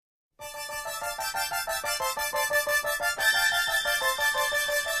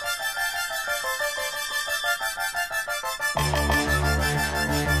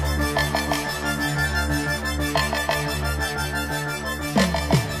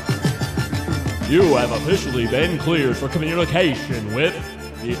You have officially been cleared for communication with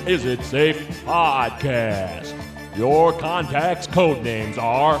the Is It Safe podcast. Your contact's code names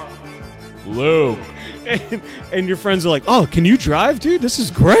are Luke. And your friends are like, oh, can you drive, dude? This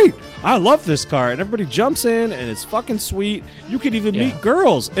is great. I love this car. And everybody jumps in, and it's fucking sweet. You could even meet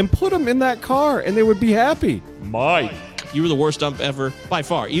girls and put them in that car, and they would be happy. Mike. You were the worst ump ever, by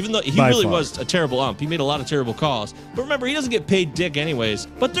far. Even though he really was a terrible ump. He made a lot of terrible calls. But remember, he doesn't get paid dick anyways.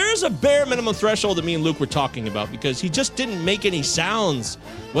 But there is a bare minimum threshold that me and Luke were talking about because he just didn't make any sounds.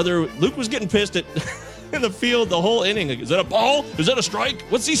 Whether Luke was getting pissed at in the field the whole inning. Like, is that a ball? Is that a strike?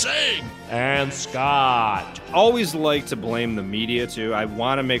 What's he saying? And Scott. Always like to blame the media, too. I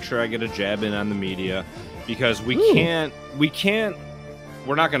want to make sure I get a jab in on the media because we're not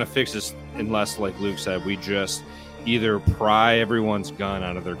going to fix this unless, like Luke said, we just either pry everyone's gun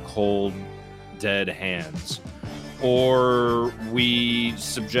out of their cold, dead hands, or we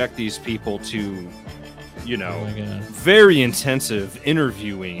subject these people to, very intensive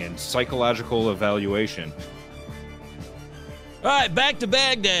interviewing and psychological evaluation. All right, back to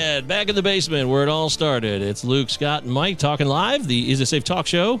Baghdad, back in the basement where it all started. It's Luke, Scott, and Mike talking live, the Is It Safe talk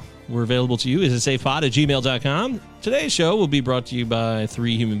show. We're available to you, isitsafepod@gmail.com. Today's show will be brought to you by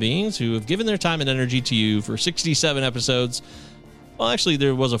three human beings who have given their time and energy to you for 67 episodes. Well, actually,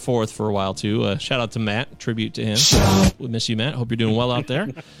 there was a fourth for a while, too. Shout out to Matt, tribute to him. We miss you, Matt. Hope you're doing well out there.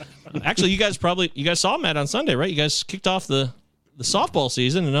 Actually, you guys saw Matt on Sunday, right? You guys kicked off the softball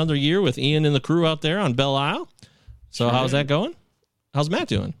season, another year with Ian and the crew out there on Belle Isle. So how's that going? How's Matt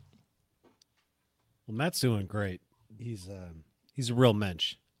doing? Well, Matt's doing great. He's a real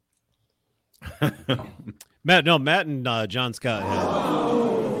mensch. Matt and John Scott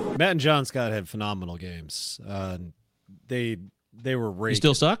had phenomenal games. They were raking. You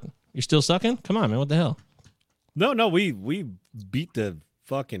still suck? You're still sucking? Come on, man. What the hell? No, we beat the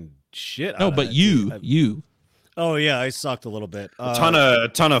fucking shit out of it. No, but you. Oh yeah, I sucked a little bit. A ton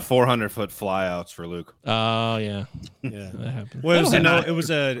of 400-foot flyouts for Luke. Oh yeah. That happened. Well, it was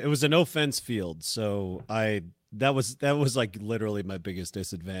a no fence field, so that was like literally my biggest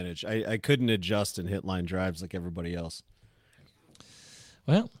disadvantage. I couldn't adjust and hit line drives like everybody else.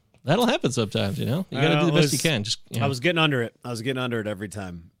 Well, that'll happen sometimes, You got to do the best you can. I was getting under it. Every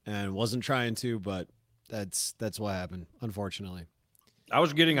time, and wasn't trying to, but that's what happened, unfortunately. I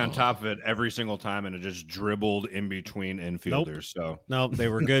was getting on top of it every single time, and it just dribbled in between infielders. Nope, they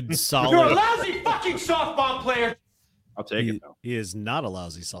were good, solid. You're a lousy fucking softball player. I'll take it, though. He is not a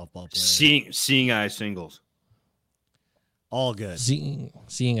lousy softball player. Seeing eye singles. All good.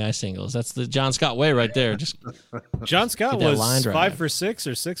 Seeing eye singles. That's the John Scott way right there. Just John Scott was 5 for 6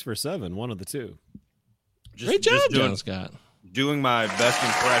 or 6 for 7, one of the two. Great job, John Scott. Doing my best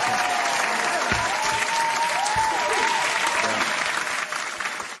impression.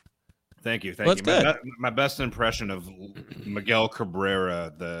 Thank you. That's good. My best impression of Miguel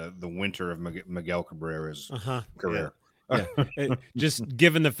Cabrera, the winter of Miguel Cabrera's career. Yeah. Just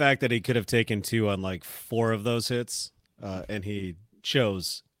given the fact that he could have taken 2 on like 4 of those hits, and he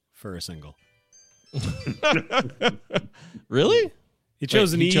chose for a single. Really? He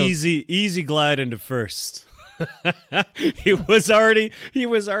chose easy glide into first. He was already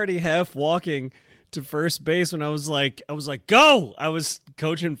half walking to first base when I was like, go! I was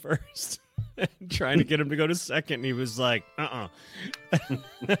coaching first, trying to get him to go to second. And he was like,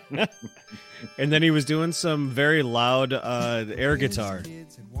 And then he was doing some very loud air guitar.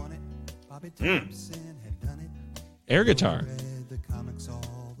 Air guitar.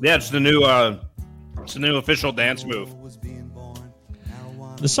 Yeah, it's the new official dance move.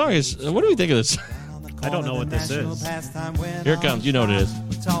 The song is. What do we think of this? I don't know what this is. Here it comes. You know what it is.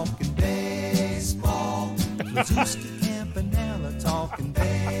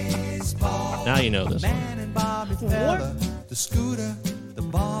 Now you know this one. What? The scooter, the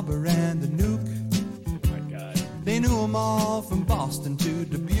barber, and the nuke. Oh my God. They knew them all from Boston to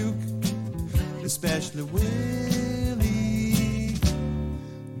Dubuque, especially Willie,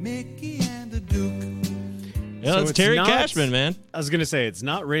 Mickey, and the Duke. Yeah, So it's Terry not- Cashman, man. I was gonna say it's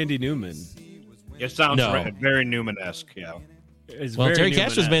not Randy Newman. It sounds No. very Newman-esque, yeah. It's Well, very Terry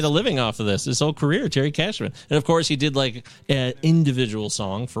Cashman's Newman-esque. made a living off of this. His whole career, Terry Cashman. And, of course, he did, like, an individual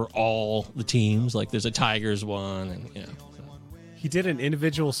song for all the teams. Like, there's a Tigers one. And He did an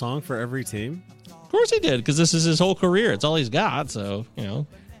individual song for every team? Of course he did, because this is his whole career. It's all he's got, so,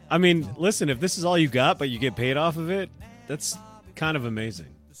 I mean, listen, if this is all you got, but you get paid off of it, that's kind of amazing.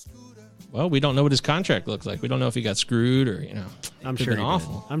 Well, we don't know what his contract looks like. We don't know if he got screwed or, I'm could've sure been he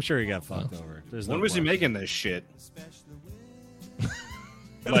awful. did. I'm sure he got fucked over. There's no When was he question. making this shit?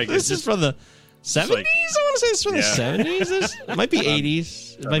 Like This is from the 70s? I want to say it's from the 70s. It might be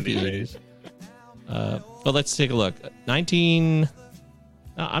 80s. It might be 80s. But let's take a look. 19.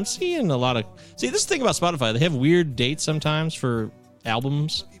 I'm seeing a lot of. See, this is the thing about Spotify. They have weird dates sometimes for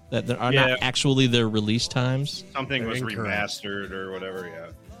albums that are not actually their release times. Something was incorrect. remastered or whatever.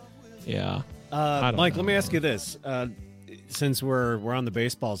 Yeah. Yeah. Mike, let me ask you this. Since we're on the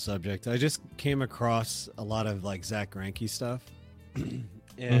baseball subject, I just came across a lot of like Zach Greinke stuff.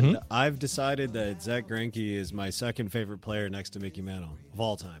 And I've decided that Zach Greinke is my second favorite player next to Mickey Mantle of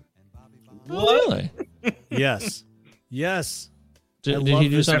all time. Oh, really? Yes. Yes. I Did love he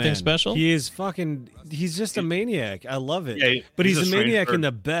do this something man. special? He's just a maniac. I love it. Yeah, but he's he's a a maniac strange in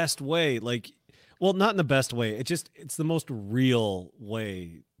the best way. Like, well, not in the best way. It's the most real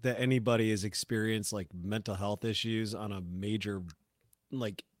way that anybody has experienced like mental health issues on a major,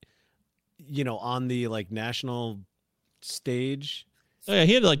 like, on the like national stage. Oh, yeah,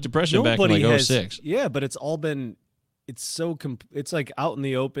 he had like depression back in like 06. Yeah, but it's all been, it's like out in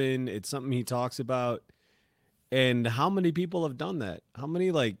the open. It's something he talks about. And how many people have done that? How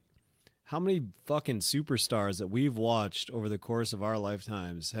many fucking superstars that we've watched over the course of our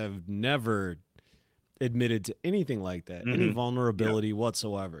lifetimes have never admitted to anything like that, any vulnerability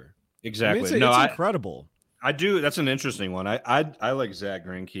whatsoever? Exactly. I mean, it's incredible. I do. That's an interesting one. I like Zach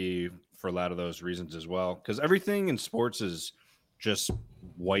Greinke for a lot of those reasons as well, because everything in sports is just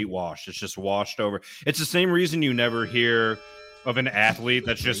whitewashed. It's just washed over. It's the same reason you never hear of an athlete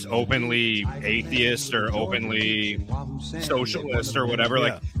that's just openly atheist or openly socialist or whatever.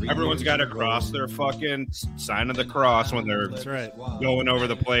 Yeah. Like everyone's got to cross their fucking sign of the cross when they're going over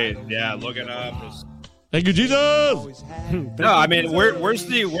the plate. Yeah, looking up. Thank you, Jesus. No, I mean, where's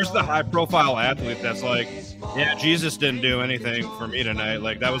the high profile athlete that's like, yeah, Jesus didn't do anything for me tonight.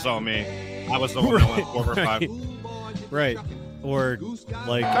 Like that was all me. I was the one that went 4 for 5. Right. Or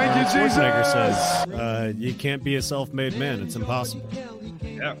like Arnold Schwarzenegger says, you can't be a self-made man. It's impossible.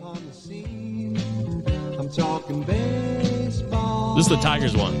 Yeah. I'm talking baseball. This is the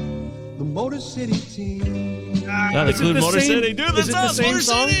Tigers one. The Motor City team. Yeah, they include Motor City. Dude, this is it the same Motor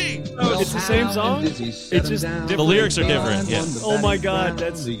song? City. It's the same song? It's just The lyrics are different. Yeah. Oh my God,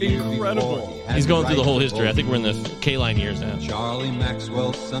 that's incredible. He's going through the whole history. I think we're in the K-line years now. Charlie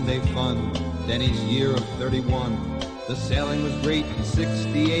Maxwell's Sunday Fun. Denny's year of 31. The sailing was great in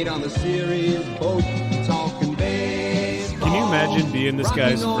 68 on the series boat. Talking baseball. Can you imagine being this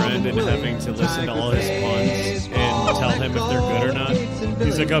guy's friend and having to listen to all his puns and tell him if they're good or not?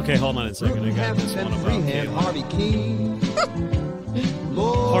 He's like, okay, hold on a second. I got this one about Harvey Keene.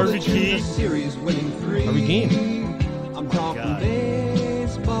 Harvey Keene? Series winning 3. Harvey Keene. I'm talking God.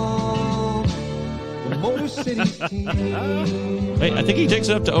 baseball. The Motor City team. Wait, I think he takes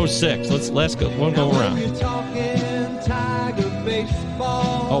it up to 06. Let's go. One go around. We're talking Tiger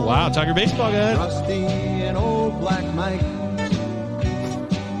baseball. Oh wow, Tiger baseball guy. Rusty and old Black Mike.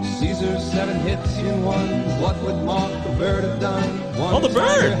 Caesar 7 hits in one. What would Mark the Bird have done? One Oh, the Bird.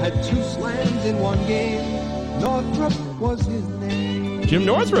 Tiger had 2 slams in one game. Northrop was his name. Jim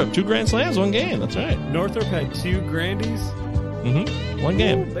Northrop, 2 grand slams, 1 game. That's right. Northrop had 2 Grandies. 1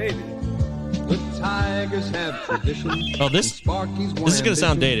 game. Oh, baby. The Tigers have tradition. Oh, this is gonna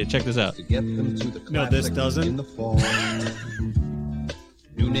sound dated. Check this out. To get them to the No, this classic doesn't. In the fall.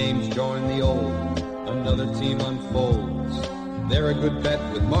 New names join the old. Another team unfolds. They're a good bet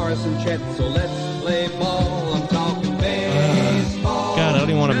with Morris and Chet, so let's play ball. I'm talking baseball. God, I don't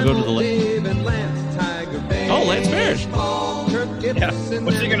even want to go to the Dave and Lance, Tiger Oh, Lance Bears. Yeah.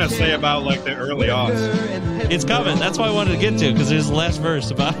 What's he gonna say about like the early odds? It's coming. That's why I wanted to get to, because there's the last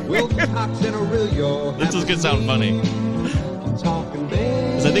verse about This is gonna sound funny.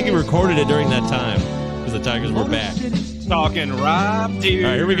 Because I think he recorded it during that time, because the Tigers were back. Talking Rob Deere.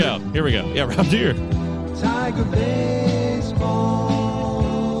 All right, here we go. Yeah, Rob Deere. Tiger baseball,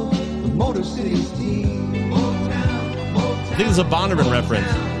 the Motor City's team. I think it's a Bonnerman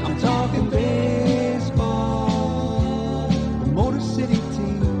reference. I'm talking baseball, the Motor City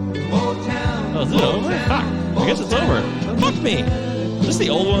team. Oh, is it over? Fuck. I guess it's over. Fuck me. Is this the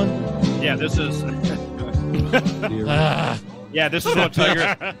old one? Yeah, this is. Yeah, this is what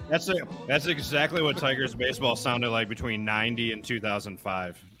Tiger. That's exactly what Tigers baseball sounded like between '90 and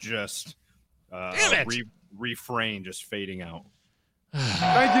 2005. Just Damn it! refrain just fading out.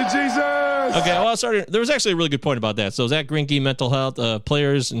 Thank you, Jesus. Okay, well, sorry. There was actually a really good point about that. So Zach Greinke, mental health,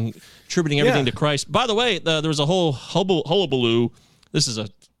 players, and attributing everything to Christ. By the way, there was a whole hullabaloo.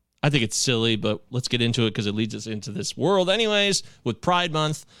 I think it's silly, but let's get into it because it leads us into this world anyways, with Pride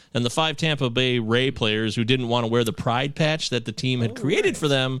Month and the 5 Tampa Bay Ray players who didn't want to wear the Pride patch that the team had created for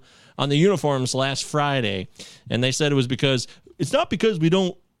them on the uniforms last Friday. And they said it was because, it's not because we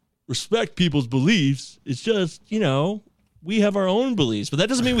don't respect people's beliefs. It's just, we have our own beliefs, but that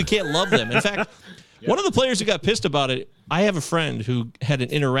doesn't mean we can't love them. In fact, one of the players who got pissed about it, I have a friend who had an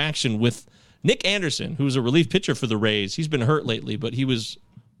interaction with Nick Anderson, who was a relief pitcher for the Rays. He's been hurt lately, but he was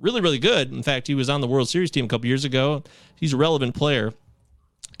really, really good. In fact, he was on the World Series team a couple years ago. He's a relevant player.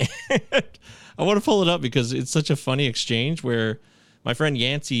 And I want to pull it up because it's such a funny exchange where my friend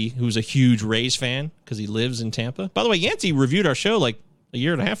Yancey, who's a huge Rays fan because he lives in Tampa. By the way, Yancey reviewed our show like a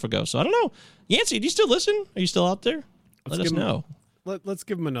year and a half ago. So I don't know. Yancey, do you still listen? Are you still out there? Let us know. Let's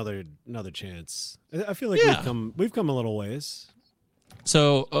give him another chance. I feel like we've come a little ways.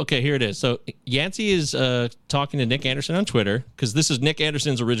 So, okay, here it is. So Yancey is talking to Nick Anderson on Twitter because this is Nick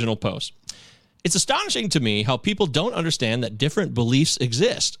Anderson's original post. It's astonishing to me how people don't understand that different beliefs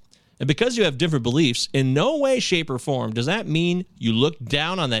exist. And because you have different beliefs, in no way, shape, or form does that mean you look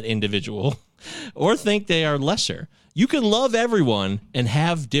down on that individual or think they are lesser. You can love everyone and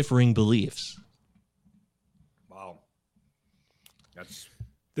have differing beliefs. Wow.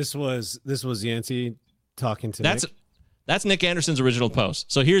 This was Yancey talking to Nick. That's Nick Anderson's original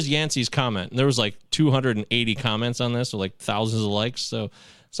post. So here's Yancey's comment. And there was like 280 comments on this, or like thousands of likes. So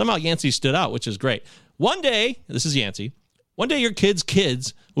somehow Yancey stood out, which is great. One day, this is Yancey, one day your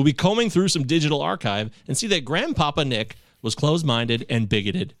kids will be combing through some digital archive and see that Grandpapa Nick was closed-minded and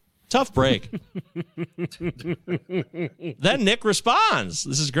bigoted. Tough break. Then Nick responds.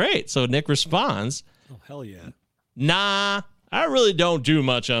 This is great. So Nick responds. Oh, hell yeah. Nah, I really don't do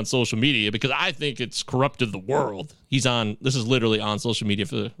much on social media because I think it's corrupted the world. This is literally on social media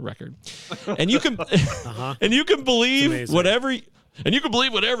for the record. And you can and you can believe whatever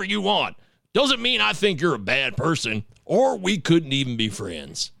you want. Doesn't mean I think you're a bad person or we couldn't even be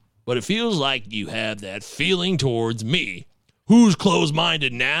friends. But it feels like you have that feeling towards me. Who's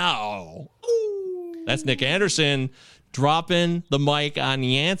closed-minded now? Ooh. That's Nick Anderson dropping the mic on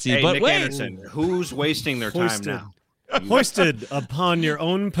Yancey. Hey, but Nick wait. Anderson, who's wasting their time now? Hoisted upon your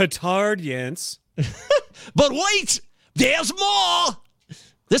own petard, Yance. But wait, there's more.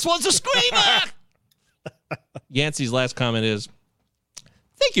 This one's a screamer. Yancey's last comment is,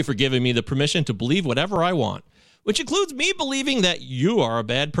 thank you for giving me the permission to believe whatever I want, which includes me believing that you are a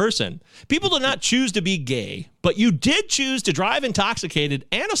bad person. People do not choose to be gay, but you did choose to drive intoxicated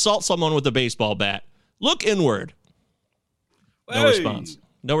and assault someone with a baseball bat. Look inward. No response.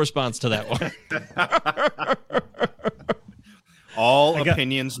 No response to that one. All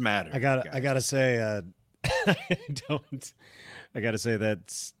opinions matter. I gotta say, I gotta say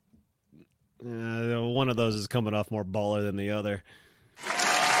that's one of those is coming off more baller than the other.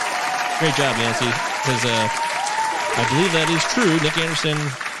 Great job, Nancy. Because I believe that is true. Nick Anderson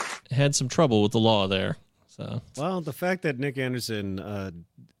had some trouble with the law there. So, well, the fact that Nick Anderson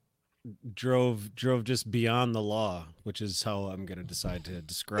drove just beyond the law, which is how I'm going to decide to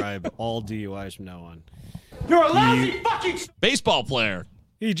describe all DUIs from now on. You're a lousy fucking baseball player.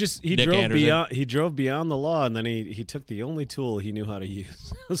 He drove beyond the law, and then he took the only tool he knew how to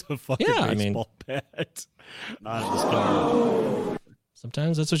use. It was a fucking baseball bat. Not in his car.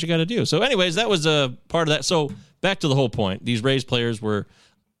 Sometimes that's what you got to do. So anyways, that was a part of that. So back to the whole point. These Rays players were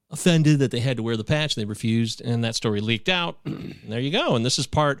offended that they had to wear the patch. They refused, and that story leaked out. And there you go. And this is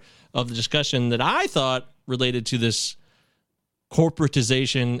part of the discussion that I thought related to this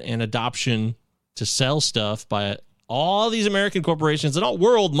corporatization and adoption to sell stuff by all these American corporations and all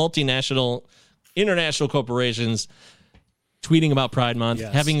world multinational, international corporations tweeting about Pride Month,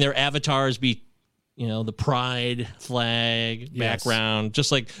 having their avatars be, the pride flag background.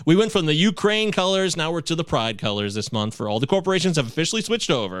 Just like we went from the Ukraine colors, now we're to the pride colors this month for all the corporations have officially switched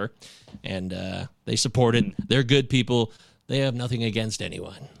over, and they support it. They're good people. They have nothing against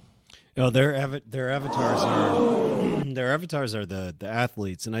anyone. Their avatars are the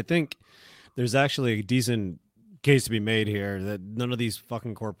athletes, and I think there's actually a decent case to be made here that none of these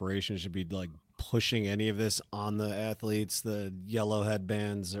fucking corporations should be like pushing any of this on the athletes, the yellow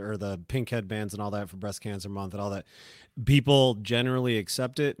headbands or the pink headbands and all that for breast cancer month and all that. People generally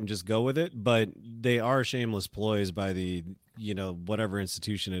accept it and just go with it, but they are shameless ploys by the, whatever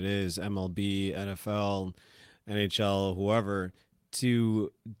institution it is, MLB, NFL, NHL, whoever,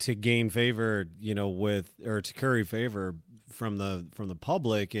 to gain favor, to curry favor from the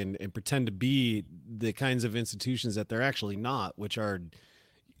public and pretend to be the kinds of institutions that they're actually not, which are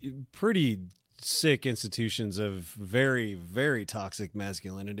pretty sick institutions of very, very toxic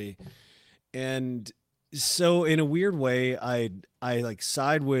masculinity. And so in a weird way, I like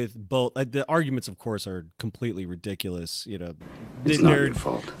side with both. The arguments, of course, are completely ridiculous. It's not your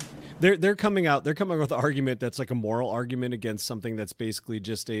fault. They're coming out with an argument that's like a moral argument against something that's basically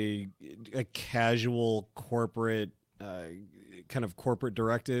just a casual corporate kind of corporate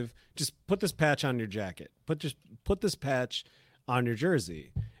directive. Just put this patch on your jacket. put this patch on your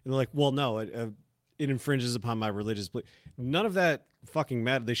jersey. And they're like, well, no, it infringes upon my religious belief. None of that fucking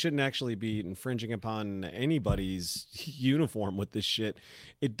matter. They shouldn't actually be infringing upon anybody's uniform with this shit.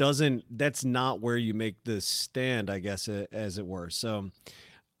 It doesn't, that's not where you make the stand, I guess, as it were. So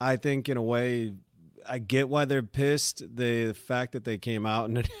I think in a way, I get why they're pissed. The fact that they came out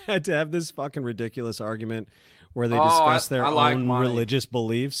and had to have this fucking ridiculous argument where they discuss their own religious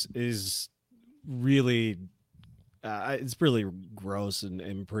beliefs is really, it's really gross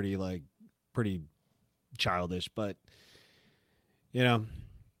and pretty childish. But you know,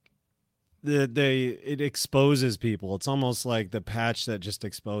 it exposes people. It's almost like the patch that just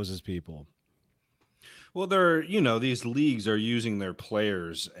exposes people. Well, these leagues are using their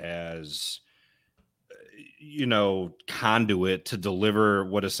players as, conduit to deliver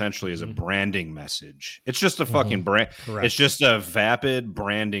what essentially is a branding message. It's just a fucking brand. Correct. It's just a vapid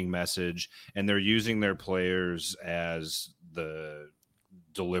branding message, and they're using their players as the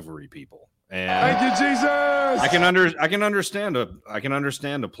delivery people. And thank you, Jesus. I can understand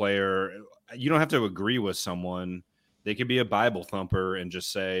a player. You don't have to agree with someone. They could be a Bible thumper and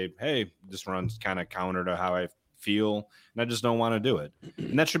just say, hey, this runs kind of counter to how I feel, and I just don't want to do it.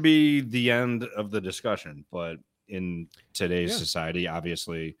 And that should be the end of the discussion. But in today's society,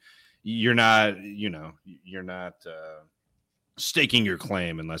 obviously, you're not staking your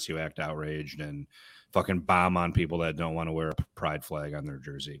claim unless you act outraged and fucking bomb on people that don't want to wear a pride flag on their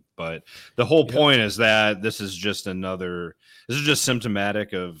jersey. But the whole point is that this is just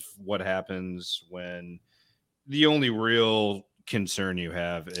symptomatic of what happens when the only real concern you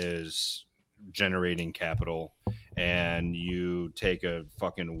have is generating capital, and you take a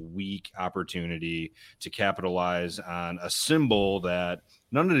fucking weak opportunity to capitalize on a symbol that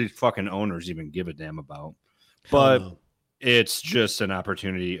none of these fucking owners even give a damn about. But it's just an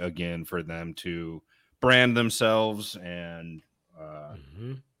opportunity again for them to brand themselves, and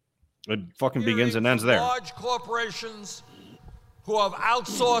it fucking begins and ends there. Large corporations who have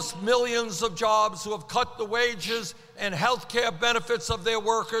outsourced millions of jobs, who have cut the wages and health care benefits of their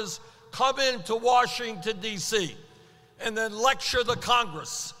workers, come into Washington, D.C., and then lecture the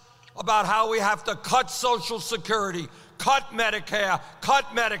Congress about how we have to cut Social Security, cut Medicare, cut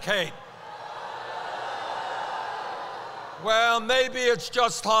Medicaid. Well, maybe it's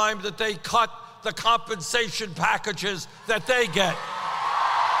just time that they cut the compensation packages that they get.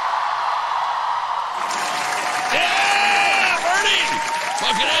 Yeah, Bernie!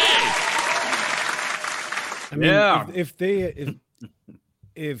 Fucking A. I mean,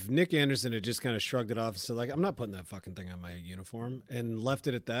 if Nick Anderson had just kind of shrugged it off and said, like, I'm not putting that fucking thing on my uniform, and left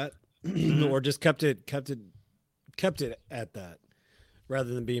it at that, or just kept it at that,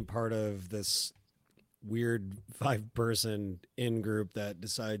 rather than being part of this weird 5-person in group that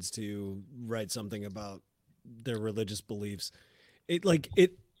decides to write something about their religious beliefs. It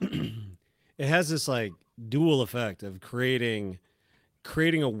has this like dual effect of creating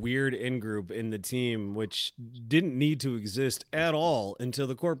a weird in group in the team, which didn't need to exist at all until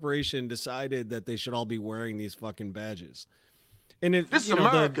the corporation decided that they should all be wearing these fucking badges. And This is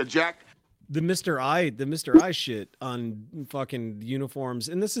America, Jack. The Mr. I shit on fucking uniforms.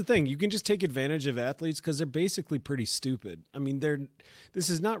 And this is the thing, you can just take advantage of athletes because they're basically pretty stupid. I mean, this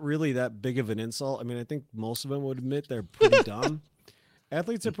is not really that big of an insult. I mean, I think most of them would admit they're pretty dumb.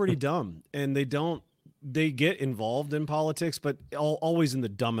 Athletes are pretty dumb, and they get involved in politics, but always in the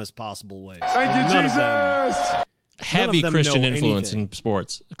dumbest possible ways. Thank you, Jesus. Heavy Christian influence in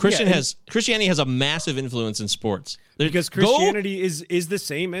sports. Christianity has a massive influence in sports. Because Christianity is the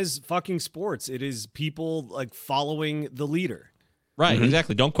same as fucking sports. It is people like following the leader. Right,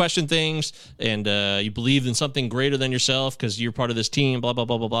 exactly. Don't question things, and you believe in something greater than yourself because you're part of this team, blah, blah,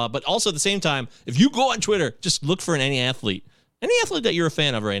 blah, blah, blah. But also at the same time, if you go on Twitter, just look for any athlete that you're a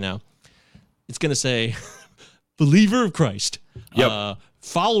fan of right now. It's going to say, believer of Christ. Yep.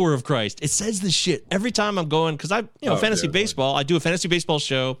 Follower of Christ. It says this shit every time I'm going, because fantasy baseball. I do a fantasy baseball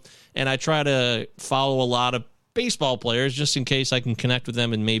show, and I try to follow a lot of baseball players just in case I can connect with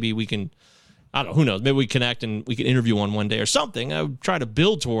them, and maybe we can, I don't know, who knows, maybe we connect and we can interview one day or something. I would try to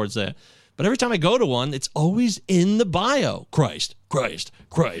build towards that. But every time I go to one, it's always in the bio. Christ, Christ,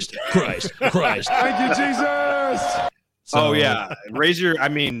 Christ, Christ, Christ. Thank you, Jesus. So, yeah, raise your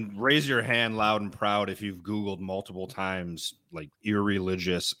hand loud and proud if you've Googled multiple times like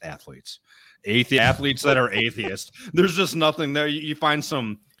irreligious athletes, athletes that are atheists. There's just nothing there. You find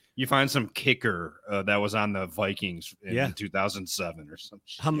some kicker that was on the Vikings in 2007 or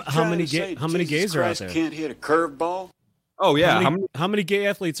something. How many gays are out there? Can't hit a curveball. Oh yeah, How many gay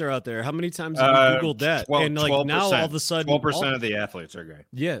athletes are out there? How many times have you Googled that? 12, and like now all of a sudden 12% of the athletes are gay.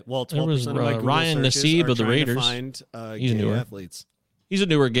 Yeah, well, 12% was, of my Google Ryan searches Nassib are of the trying to Raiders. Find, He's gay newer. athletes. He's a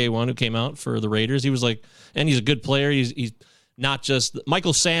newer gay one who came out for the Raiders. He was like, and he's a good player. He's not just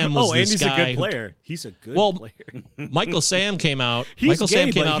Michael Sam was Oh, and this he's guy a good player. He's a good player. Michael Sam came out.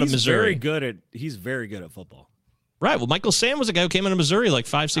 Sam came out of Missouri. He's very good at football. Right. Well, Michael Sam was a guy who came out of Missouri like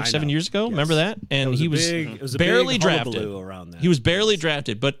 5, 6, 7 years ago. Yes. Remember that? And he was barely drafted. Around that. He was barely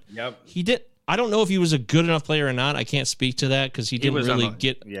drafted, but he did. I don't know if he was a good enough player or not. I can't speak to that because he didn't really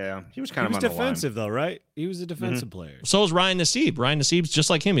get. Yeah, he was He kind was of on defensive though, right? He was a defensive player. So is Ryan Nassib. Ryan Nassib's just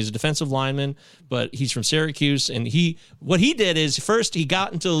like him. He's a defensive lineman, but he's from Syracuse. And what he did is first he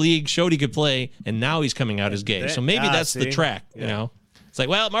got into the league, showed he could play, and now he's coming out as gay. So maybe that's the track, you know? It's like,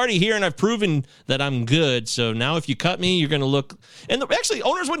 well, I'm already here and I've proven that I'm good. So now if you cut me, you're going to look. And actually,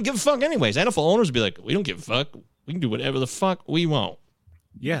 owners wouldn't give a fuck anyways. NFL owners would be like, we don't give a fuck. We can do whatever the fuck we want.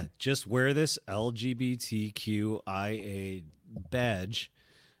 Yeah, just wear this LGBTQIA badge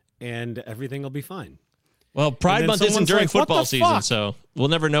and everything will be fine. Well, Pride Month isn't during football season, fuck? so we'll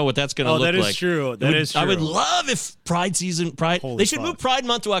never know what that's going to look like. That is true. That is true. I would love if Pride season, they should move Pride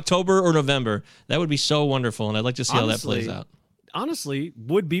Month to October or November. That would be so wonderful, and I'd like to see how that plays out. Honestly,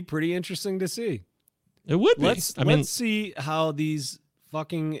 would be pretty interesting to see. It would be. Let's see how these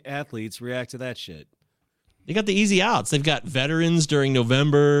fucking athletes react to that shit. They got the easy outs. They've got veterans during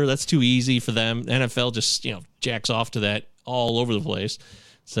November. That's too easy for them. NFL just, jacks off to that all over the place.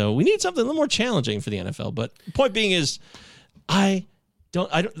 So we need something a little more challenging for the NFL. But the point being is,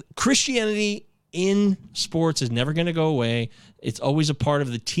 Christianity in sports is never going to go away. It's always a part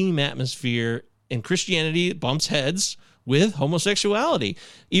of the team atmosphere. And Christianity bumps heads with homosexuality,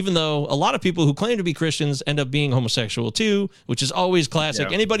 even though a lot of people who claim to be Christians end up being homosexual too, which is always classic.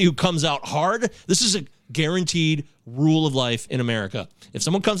 Yeah. Anybody who comes out hard, this is a guaranteed rule of life in America. If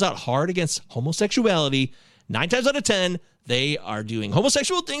someone comes out hard against homosexuality, 9 times out of 10, they are doing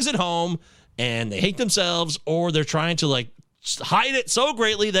homosexual things at home and they hate themselves, or they're trying to hide it so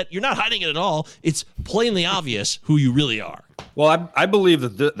greatly that you're not hiding it at all. It's plainly obvious who you really are. Well, I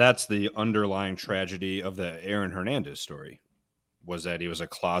believe that that's the underlying tragedy of the Aaron Hernandez story, was that he was a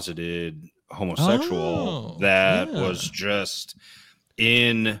closeted homosexual was just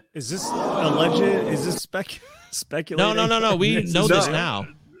in. Is this alleged? Is this speculating? No. We know this now.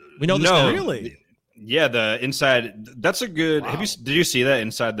 We know this now. Really? Yeah, the inside. That's a good. Wow. Did you see that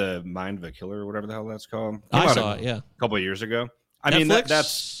Inside the Mind of a Killer or whatever the hell that's called? I saw it. Yeah, a couple of years ago. I Netflix? mean,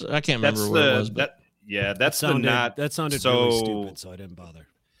 that's. I can't remember what it was. But that sounded really stupid, so I didn't bother.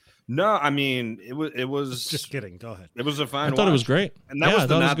 No, I mean it was. Just kidding. Go ahead. It was a fine. I thought it was great, and that was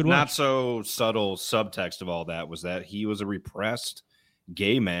the not so subtle subtext of all that, was that he was a repressed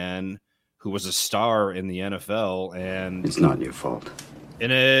gay man who was a star in the NFL, and it's not your fault.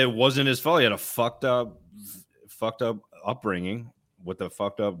 And it wasn't his fault. He had a fucked up upbringing with a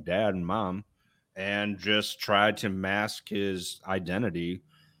fucked up dad and mom, and just tried to mask his identity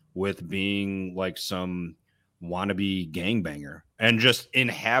with being like some wannabe gangbanger, and just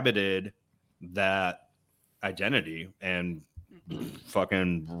inhabited that identity and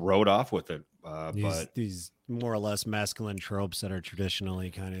fucking rode off with it. These more or less masculine tropes that are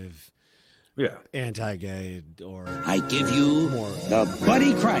traditionally kind of anti-gay, or I give you more the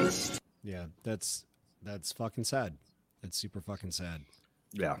Buddy Christ. Yeah, that's fucking sad. That's super fucking sad.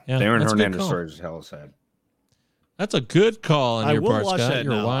 Yeah, Aaron Hernandez story is hella sad. That's a good call on your part, Scott.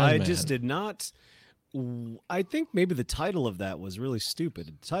 You're a wise man. I just did not. I think maybe the title of that was really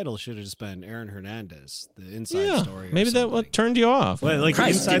stupid. The title should have just been Aaron Hernandez, the inside story. Maybe that what turned you off. Well, like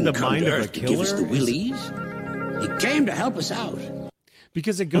Christ Inside the Mind of a to give us Killer. the willies. He came to help us out.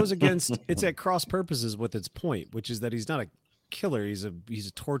 Because it goes against, it's at cross purposes with its point, which is that he's not a killer. He's a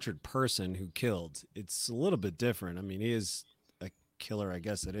tortured person who killed. It's a little bit different. I mean, he is a killer. I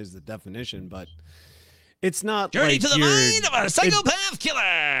guess that is the definition, but it's not Journey like to the mind of a psychopath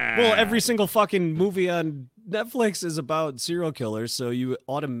killer. Well, every single fucking movie on Netflix is about serial killers, so you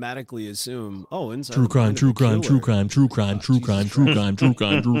automatically assume, inside true crime, more true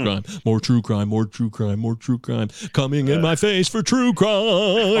crime, coming in my face for true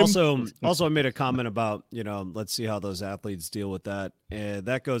crime. Also, I made a comment about, let's see how those athletes deal with that, and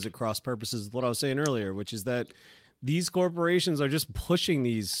that goes at cross purposes with what I was saying earlier, which is that these corporations are just pushing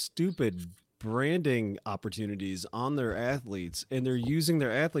these stupid branding opportunities on their athletes, and they're using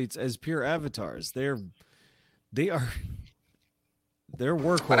their athletes as pure avatars. They're workhorses.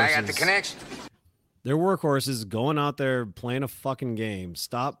 But I got the connection. They're workhorses going out there playing a fucking game.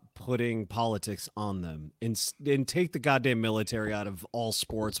 Stop putting politics on them and take the goddamn military out of all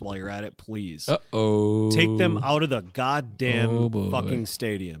sports while you're at it, please. Uh-oh. Take them out of the goddamn fucking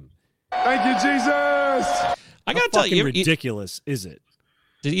stadium. Thank you, Jesus. I gotta tell you, ridiculous is it?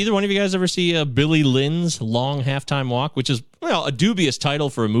 Did either one of you guys ever see Billy Lynn's Long Halftime Walk, which is a dubious title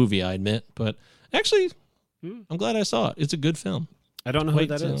for a movie, I admit, but actually, I'm glad I saw it. It's a good film. I don't know who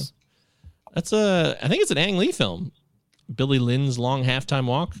that is. That's I think it's an Ang Lee film. Billy Lynn's Long Halftime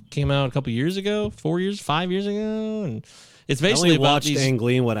Walk came out a couple years ago, 5 years ago, and it's basically about watched Ang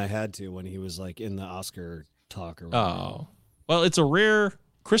Lee when I had to, when he was like in the Oscar talk or whatever. Oh, well, it's a rare.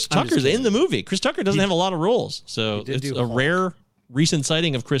 Chris Tucker's in the movie. Chris Tucker doesn't have a lot of roles, so it's a rare recent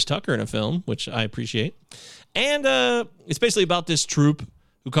sighting of Chris Tucker in a film, which I appreciate. And it's basically about this troop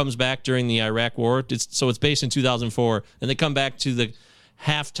who comes back during the Iraq War. So it's based in 2004, and they come back to the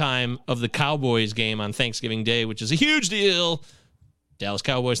halftime of the Cowboys game on Thanksgiving Day, which is a huge deal. Dallas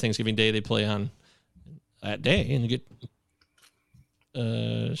Cowboys, Thanksgiving Day, they play on that day, and you get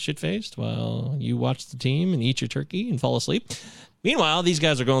shit-faced while you watch the team and eat your turkey and fall asleep. Meanwhile, these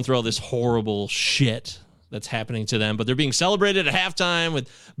guys are going through all this horrible shit that's happening to them, but they're being celebrated at halftime with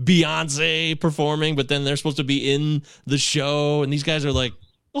Beyonce performing, but then they're supposed to be in the show, and these guys are like,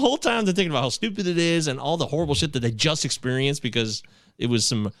 the whole time they're thinking about how stupid it is and all the horrible shit that they just experienced because it was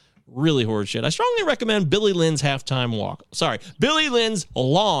some really horrid shit. I strongly recommend Billy Lynn's Halftime Walk. Sorry, Billy Lynn's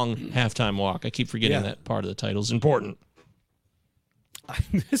Long Halftime Walk. I keep forgetting that part of the title is important.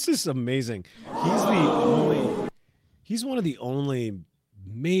 This is amazing. He's one of the only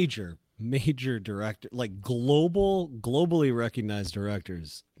major director, like globally recognized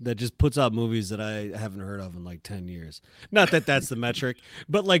directors that just puts out movies that I haven't heard of in like 10 years. Not that that's the metric,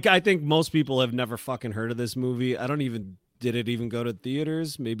 but like I think most people have never fucking heard of this movie. Did it even go to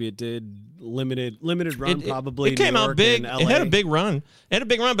theaters? Maybe it did. Limited run, probably. It came out big. It had a big run. It had a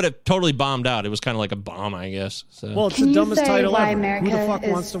big run, but it totally bombed out. It was kind of like a bomb, I guess. So. Well, it's the dumbest title ever. America Who the fuck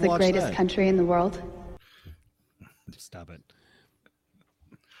wants to watch that? is the greatest country in the world? Stop it.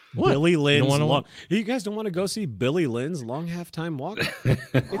 What? Billy Lynn's You guys don't want to go see Billy Lynn's Long Halftime Walk?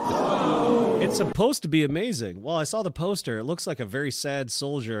 It's supposed to be amazing. Well, I saw the poster. It looks like a very sad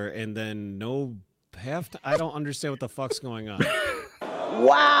soldier, and then I don't understand what the fuck's going on.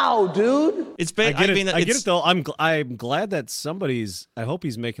 Wow, dude! It's bad. I get it though. I'm glad that I hope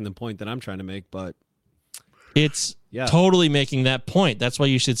he's making the point that I'm trying to make, but it's totally making that point. That's why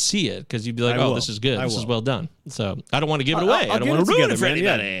you should see it, because you'd be like, "Oh, this is good. This is well done." So I don't want to give it away. I don't want to ruin it for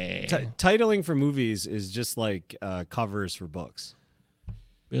anybody. Titling for movies is just like covers for books.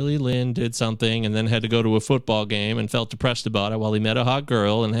 Billy Lynn did something and then had to go to a football game and felt depressed about it while he met a hot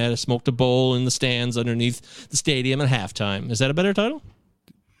girl and had smoked a bowl in the stands underneath the stadium at halftime. Is that a better title?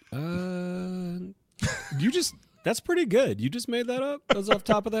 That's pretty good. You just made that up? That was off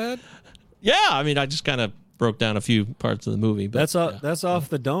top of the head? Yeah, I mean, I just kind of broke down a few parts of the movie. But that's off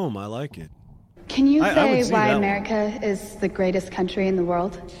the dome. I like it. Can you say why America is the greatest country in the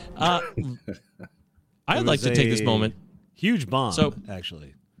world? I'd like to take this moment. Huge bomb,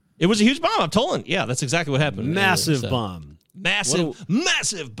 actually. It was a huge bomb. I'm told. Yeah, that's exactly what happened. Massive bomb.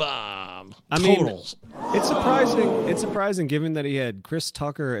 Massive bomb. I mean, it's surprising given that he had Chris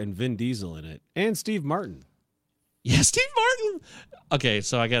Tucker and Vin Diesel in it, and Steve Martin. Yeah, Steve Martin. Okay,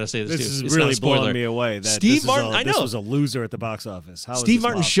 so I got to say this too. This is it's really blowing me away. That Steve Martin, I know, this was a loser at the box office. Steve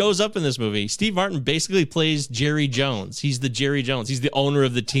Martin shows up in this movie. Steve Martin basically plays Jerry Jones. He's the Jerry Jones. He's the owner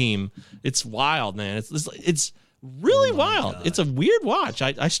of the team. It's wild, man. It's really wild. God. It's a weird watch.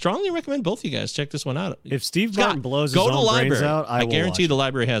 I strongly recommend both of you guys check this one out. If Steve Martin blows his own brains out, I guarantee the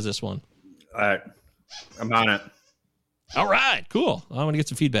library has this one. All right, I'm on it. All right, cool. I want to get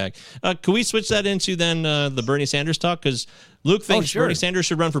some feedback. Can we switch that into then the Bernie Sanders talk? Because Luke thinks Bernie Sanders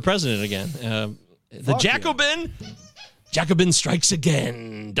should run for president again. The Jacobin strikes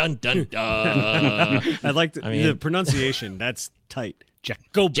again. Dun, dun, dun. I like the pronunciation. That's tight.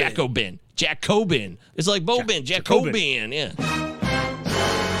 Jacobin. It's like Bobin. Jacobin. Yeah.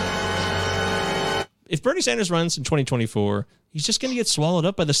 If Bernie Sanders runs in 2024, he's just going to get swallowed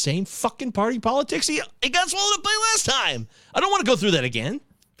up by the same fucking party politics he got swallowed up by last time. I don't want to go through that again.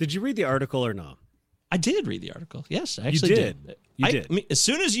 Did you read the article or no? I did read the article. Yes, I actually did. You did. I mean, as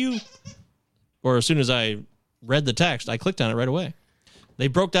soon as I read the text, I clicked on it right away. They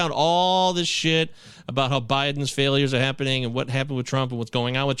broke down all this shit about how Biden's failures are happening and what happened with Trump and what's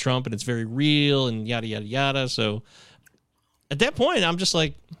going on with Trump, and it's very real and yada, yada, yada. So at that point, I'm just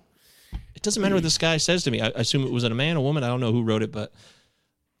like, it doesn't matter what this guy says to me. I assume it was a man, a woman. I don't know who wrote it, but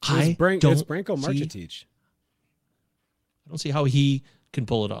it's Branko Marcetic. I don't see how he can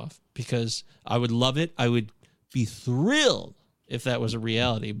pull it off, because I would love it. I would be thrilled if that was a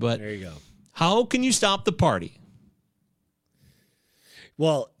reality. But there you go. How can you stop the party?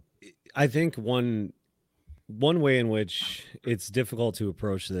 Well, I think one way in which it's difficult to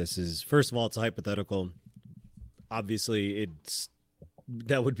approach this is, first of all, it's a hypothetical. Obviously,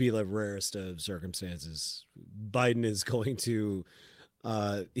 that would be the rarest of circumstances. Biden is going to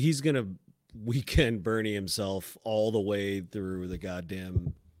he's going to weekend Bernie himself all the way through the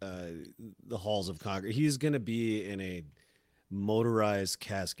goddamn the halls of Congress. He's going to be in a motorized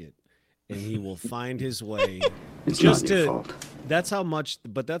casket, and he will find his way. It's just not your fault. That's how much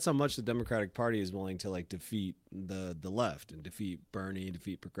the Democratic Party is willing to like defeat the left and defeat Bernie,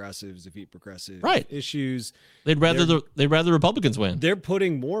 defeat progressive right. issues. They'd rather Republicans win. They're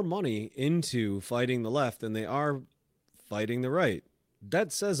putting more money into fighting the left than they are fighting the right.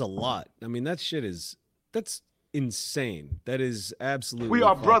 That says a lot. I mean, that's insane. That is absolutely We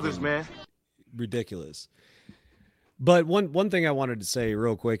are brothers, man. Ridiculous. But one thing I wanted to say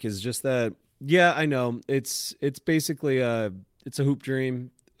real quick is just that, yeah, I know it's basically it's a hoop dream.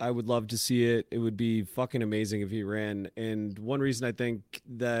 I would love to see it. It would be fucking amazing if he ran. And one reason I think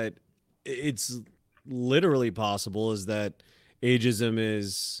that it's literally possible is that ageism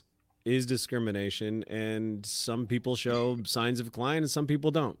is discrimination, and some people show signs of decline and some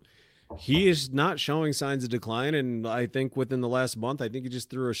people don't. He is not showing signs of decline, and I think within the last month, I think he just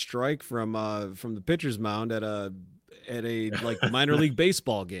threw a strike from the pitcher's mound at a like minor league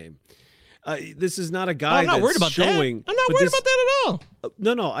baseball game. This is not a guy. I'm not worried about that. I'm not worried about that at all.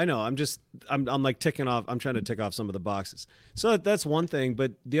 No, I know. I'm like ticking off. I'm trying to tick off some of the boxes. So that's one thing,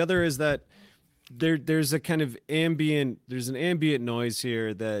 but the other is that there's a kind of ambient noise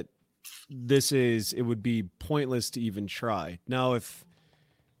here that it would be pointless to even try. Now, if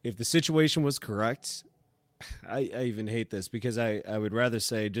the situation was correct, I even hate this because I would rather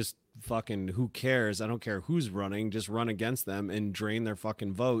say just fucking who cares? I don't care who's running, just run against them and drain their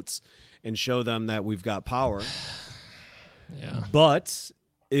fucking votes and show them that we've got power. Yeah. But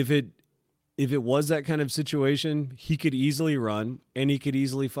if it was that kind of situation, he could easily run and he could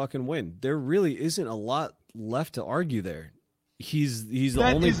easily fucking win. There really isn't a lot left to argue there. He's the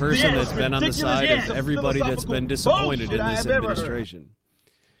only person that's been on the side of everybody that's been disappointed in this administration.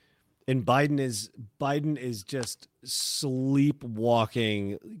 And Biden is just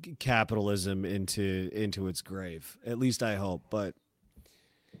sleepwalking capitalism into its grave. At least I hope. But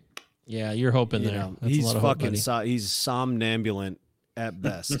yeah, you're hoping there. He's fucking he's somnambulant at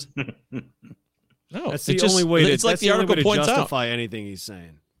best. No, that's the only way to. It's like the article points out. Justify anything he's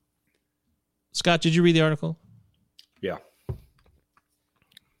saying. Scott, did you read the article? Yeah.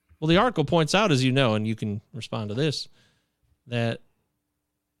 Well, the article points out, as you know, and you can respond to this, that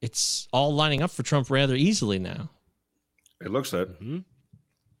it's all lining up for Trump rather easily now. It looks it. Mm-hmm.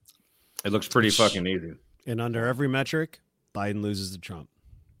 It looks pretty fucking easy. And under every metric, Biden loses to Trump.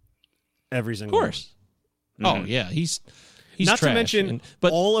 Every single one. Of course. Mm-hmm. Oh, yeah. He's not trash. To mention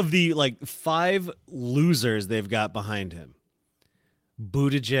all of the 5 losers they've got behind him.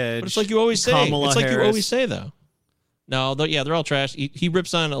 Buttigieg, but it's like you always say. Kamala it's like Harris. You always say, though. No, they're all trash. He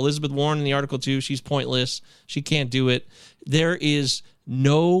rips on Elizabeth Warren in the article, too. She's pointless. She can't do it. There is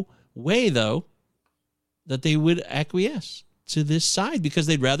no way, though, that they would acquiesce to this side because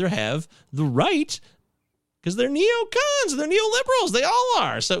they'd rather have the right, because they're neocons, they're neoliberals. They all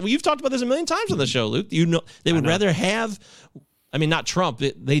are. So you've talked about this a million times on the show, Luke. You know they would rather have, I mean, not Trump.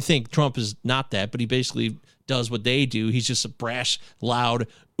 They think Trump is not that, but he basically does what they do. He's just a brash, loud,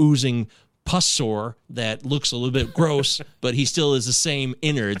 oozing pus sore that looks a little bit gross, but he still is the same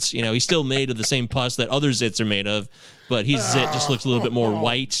innards. You know, he's still made of the same pus that other zits are made of, but his zit just looks a little bit more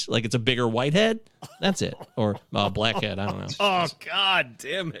white, like it's a bigger white head. That's it. Or a black head, I don't know. Oh, God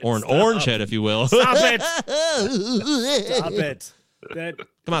damn it. Or an orange head, if you will. Stop it. Stop it.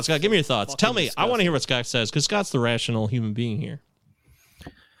 Come on, Scott, give me your thoughts. Tell me. Disgusting. I want to hear what Scott says, because Scott's the rational human being here.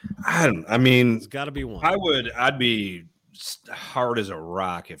 I mean, it's got to be one. I'd be hard as a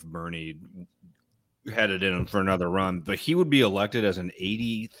rock if Bernie headed in for another run, but he would be elected as an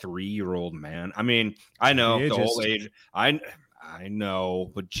 83-year-old man. I mean, I know the whole age. I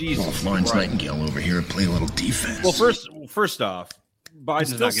know, but Jesus, Florence Nightingale over here play a little defense. Well, first off,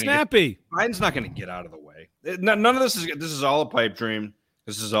 Biden's still snappy. Biden's not going to get out of the way. None of this is all a pipe dream.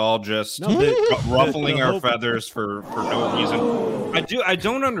 This is all just ruffling our feathers for no reason. I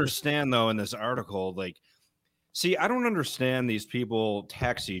don't understand though in this article, see, I don't understand these people,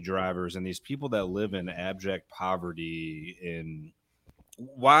 taxi drivers, and these people that live in abject poverty. And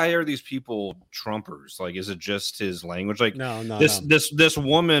why are these people Trumpers? Is it just his language? No. This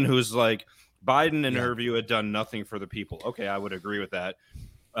woman who's Biden, in her view, had done nothing for the people. Okay, I would agree with that.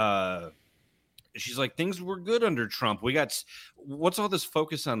 She's like, things were good under Trump. We got, what's all this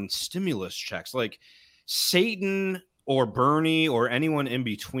focus on stimulus checks? Like, Satan or Bernie or anyone in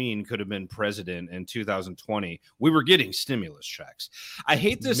between could have been president in 2020. We were getting stimulus checks. I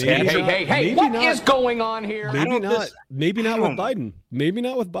hate this. Hey, what is going on here? Maybe not. Maybe not with Biden. Maybe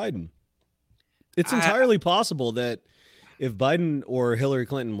not with Biden. It's entirely possible that if Biden or Hillary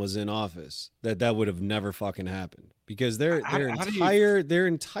Clinton was in office, that would have never fucking happened, because their entire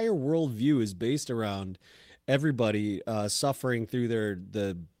worldview is based around everybody suffering through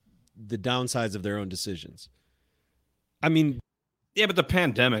the downsides of their own decisions. I mean, yeah, but the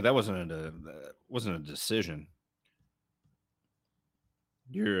pandemic, that wasn't a decision.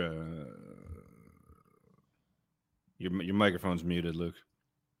 Your microphone's muted, Luke.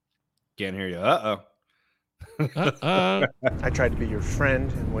 Can't hear you. I tried to be your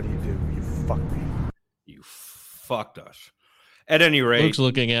friend, and what do? You fucked me. You fucked us. At any rate, Luke's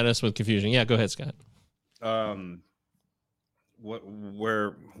looking at us with confusion. Yeah, go ahead, Scott.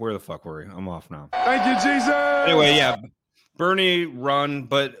 Where the fuck were we? I'm off now. Thank you, Jesus. Anyway, yeah, Bernie run,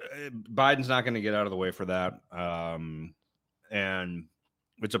 but Biden's not going to get out of the way for that. And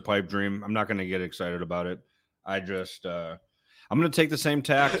it's a pipe dream. I'm not going to get excited about it. I'm going to take the same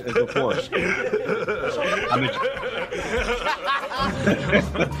tack as before.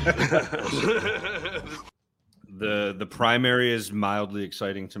 The primary is mildly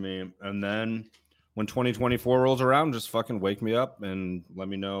exciting to me, and then when 2024 rolls around, just fucking wake me up and let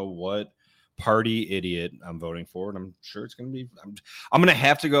me know what party idiot I'm voting for, and I'm sure it's going to be. I'm going to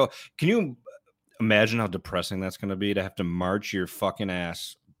have to go. Can you imagine how depressing that's going to be to have to march your fucking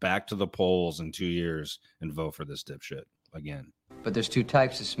ass back to the polls in 2 years and vote for this dipshit again? But there's two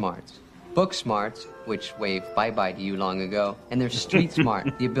types of smarts. Book smarts, which waved bye-bye to you long ago, and there's street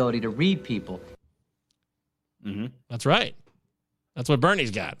smart, the ability to read people. Mm-hmm. That's right. That's what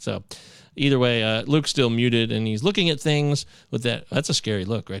Bernie's got. So either way, Luke's still muted, and he's looking at things with that. That's a scary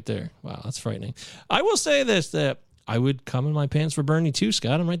look right there. Wow, that's frightening. I will say this, that I would come in my pants for Bernie too,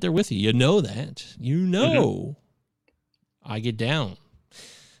 Scott. I'm right there with you. You know that. You know I get down.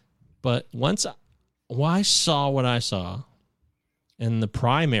 But once I saw what I saw in the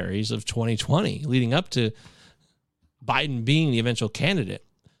primaries of 2020, leading up to Biden being the eventual candidate,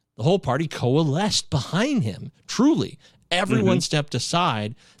 the whole party coalesced behind him. Truly, everyone stepped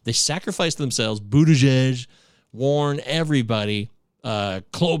aside. They sacrificed themselves. Buttigieg, Warren, everybody,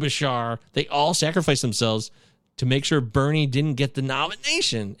 Klobuchar, they all sacrificed themselves to make sure Bernie didn't get the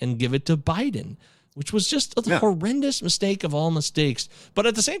nomination and give it to Biden, which was just a horrendous mistake of all mistakes. But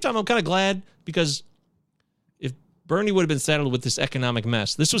at the same time, I'm kind of glad, because if Bernie would have been saddled with this economic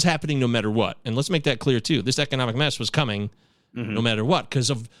mess, this was happening no matter what. And let's make that clear, too. This economic mess was coming no matter what, because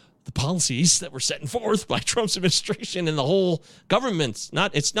of the policies that were set forth by Trump's administration and the whole government.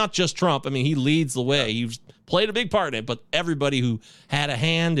 It's not just Trump. I mean, he leads the way. He's played a big part in it, but everybody who had a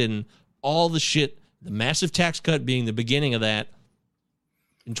hand in all the shit, the massive tax cut being the beginning of that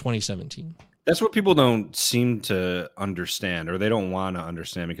in 2017. That's what people don't seem to understand, or they don't want to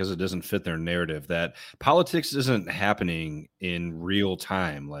understand, because it doesn't fit their narrative, that politics isn't happening in real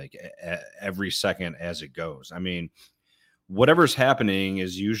time, like every second as it goes. I mean, whatever's happening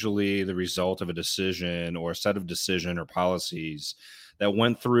is usually the result of a decision or a set of decision or policies that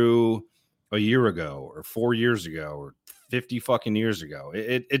went through a year ago or 4 years ago or 50 fucking years ago.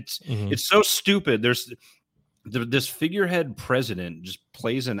 It's so stupid. There's this figurehead president just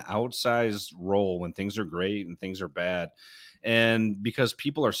plays an outsized role when things are great and things are bad. And because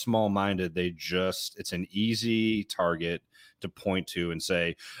people are small-minded, it's an easy target to point to and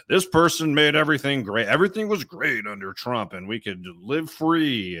say, this person made everything great. Everything was great under Trump, and we could live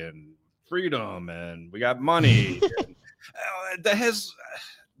free and freedom, and we got money. That's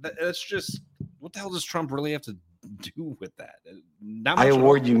just, what the hell does Trump really have to do with that? I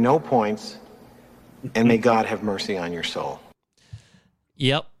award you no points, and may God have mercy on your soul.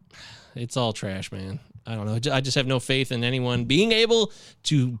 Yep. It's all trash, man. I don't know. I just have no faith in anyone being able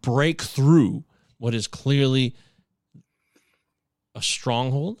to break through what is clearly a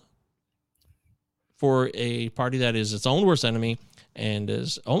stronghold for a party that is its own worst enemy and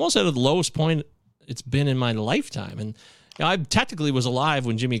is almost at the lowest point it's been in my lifetime. And I technically was alive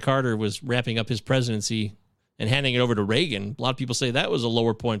when Jimmy Carter was wrapping up his presidency and handing it over to Reagan. A lot of people say that was a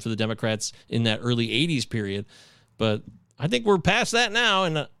lower point for the Democrats in that early 80s period. But I think we're past that now,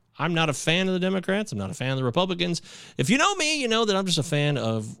 and I'm not a fan of the Democrats. I'm not a fan of the Republicans. If you know me, you know that I'm just a fan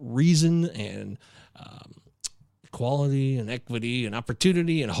of reason and equality and equity and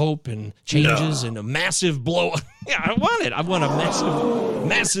opportunity and hope and changes and a massive blow. Yeah, I want it. I want a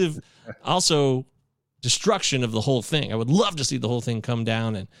massive, also destruction of the whole thing. I would love to see the whole thing come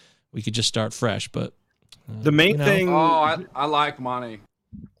down and we could just start fresh. But the main thing. Oh, I like money.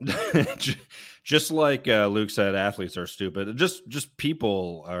 Just like Luke said, athletes are stupid. Just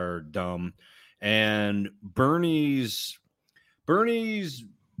people are dumb. And Bernie's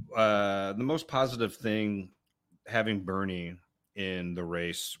the most positive thing having Bernie in the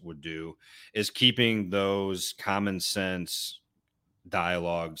race would do is keeping those common sense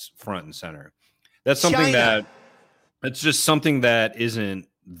dialogues front and center. That's something it's just something that isn't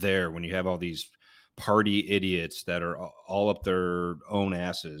there when you have all these party idiots that are all up their own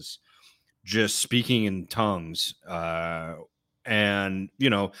asses just speaking in tongues. And, you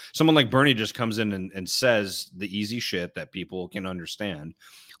know, someone like Bernie just comes in and says the easy shit that people can understand.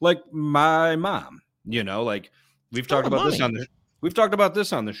 Like my mom, you know, like we've talked about this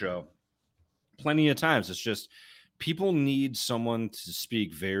on the show plenty of times. It's just people need someone to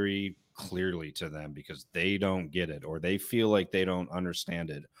speak very clearly to them because they don't get it or they feel like they don't understand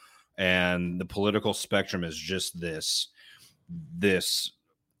it. And the political spectrum is just this,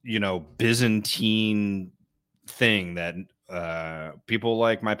 you know, Byzantine thing that people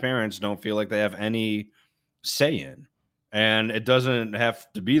like my parents don't feel like they have any say in. And it doesn't have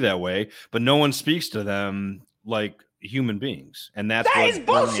to be that way, but no one speaks to them like human beings. And that's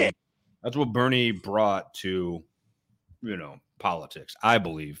bullshit. That's what Bernie brought to, you know, politics, I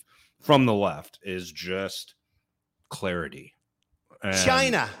believe, from the left is just clarity. And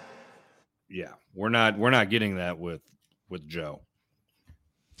China. Yeah, we're not getting that with Joe.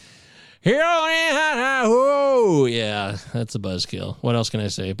 Oh, yeah, that's a buzzkill. What else can I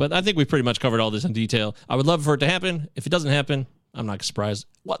say? But I think we pretty much covered all this in detail. I would love for it to happen. If it doesn't happen, I'm not surprised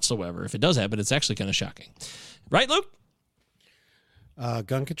whatsoever. If it does happen, it's actually kind of shocking. Right, Luke?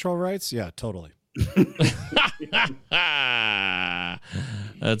 Gun control rights? Yeah, totally.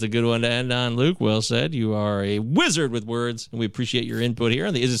 That's a good one to end on, Luke. Well said. You are a wizard with words, and we appreciate your input here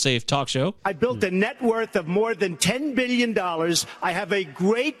on the Is It Safe Talk Show. I built a net worth of more than $10 billion. I have a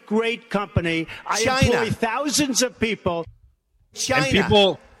great, great company. I employ thousands of people.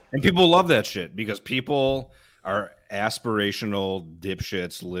 China. And people love that shit because people are aspirational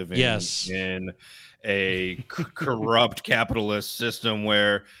dipshits living in a corrupt capitalist system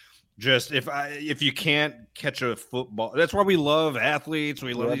where just if you can't catch a football, that's why we love athletes.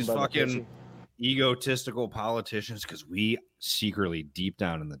 We love these fucking egotistical politicians because we secretly, deep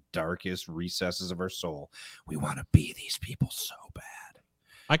down in the darkest recesses of our soul, we want to be these people so bad.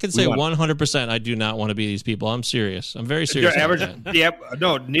 I can say 100% I do not want to be these people. I'm serious. I'm very serious.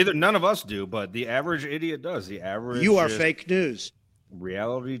 None of us do, but the average idiot does. The average You are fake news.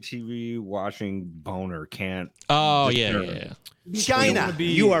 Reality TV watching boner can't. Oh, yeah. China,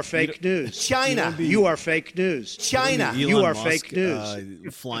 you are fake news. China, you are fake news. China, you are fake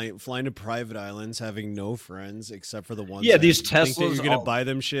news. Flying to private islands, having no friends except for the ones. Yeah, these think that Teslas. You're gonna buy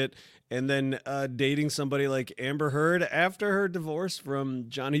them shit, and then dating somebody like Amber Heard after her divorce from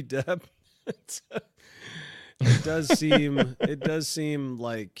Johnny Depp. It does seem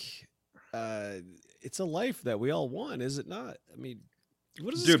like it's a life that we all want, is it not? I mean.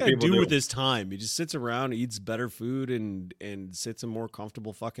 What does this guy do with his time? He just sits around, eats better food, and sits in more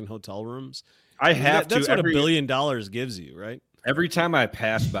comfortable fucking hotel rooms. That's what $1 billion gives you, right? Every time I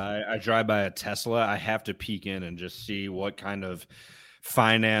drive by a Tesla, I have to peek in and just see what kind of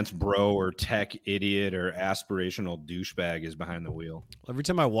finance bro or tech idiot or aspirational douchebag is behind the wheel. Every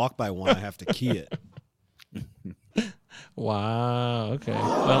time I walk by one, I have to key it. Wow. Okay.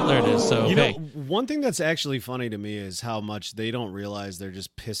 Well, there it is. So, you know, one thing that's actually funny to me is how much they don't realize they're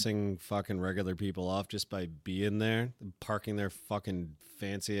just pissing fucking regular people off just by being there, parking their fucking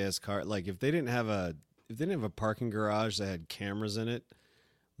fancy ass car. Like if they didn't have a parking garage that had cameras in it,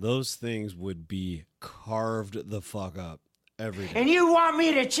 those things would be carved the fuck up every day. And you want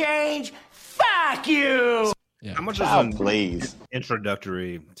me to change? Fuck you. Yeah. How much is an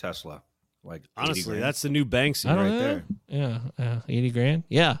introductory Tesla? Like honestly, that's the new Banksy right there. Yeah, 80 grand.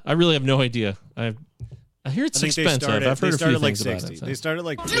 Yeah, I really have no idea. I hear it's expensive. I've heard a few things about it. So. They started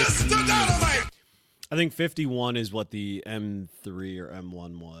like 50. I think 51 is what the M3 or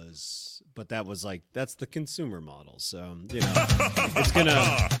M1 was, but that's the consumer model. So you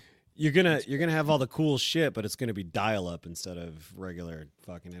know, you're gonna have all the cool shit, but it's gonna be dial up instead of regular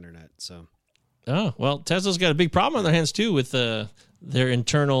fucking internet. So. Oh well, Tesla's got a big problem on their hands too with their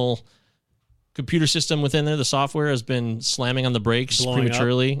internal computer system within there. The software has been slamming on the brakes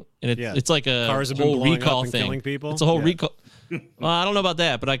prematurely, and it's like a whole recall thing. People. It's a whole recall. Well, I don't know about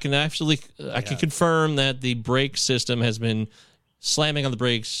that, but I can confirm that the brake system has been slamming on the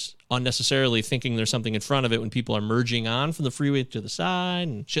brakes unnecessarily, thinking there's something in front of it when people are merging on from the freeway to the side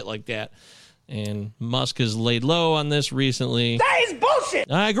and shit like that. And Musk has laid low on this recently. That is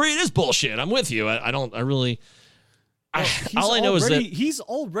bullshit. I agree, it is bullshit. I'm with you. All I know is that he's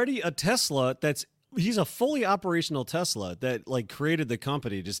already a Tesla. He's a fully operational Tesla that like created the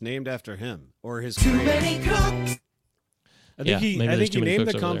company, just named after him or his creator. I think he named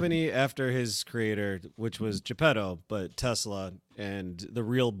the company after his creator, which was Geppetto, but Tesla, and the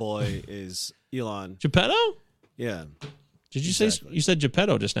real boy is Elon. Geppetto? Yeah. Did you say you said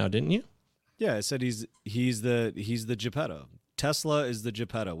Geppetto just now, didn't you? Yeah, I said he's the Geppetto. Tesla is the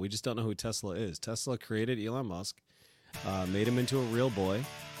Geppetto. We just don't know who Tesla is. Tesla created Elon Musk, made him into a real boy.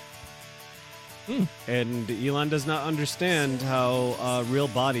 And Elon does not understand how real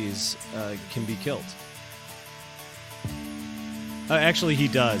bodies can be killed. Actually, he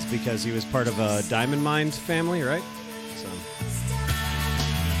does, because he was part of a diamond mine family, right? So.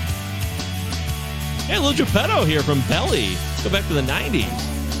 Hey, little Geppetto here from Belly. Let's go back to the 90s.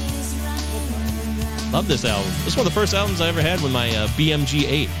 Love this album. This is one of the first albums I ever had with my BMG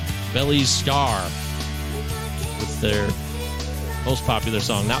 8, Belly's Star, with their most popular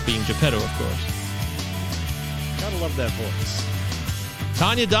song not being Geppetto, of course. Gotta love that voice.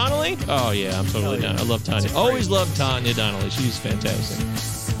 Tanya Donnelly? Oh, yeah, I'm totally down. I love Tanya. Always loved Tanya Donnelly. She's fantastic.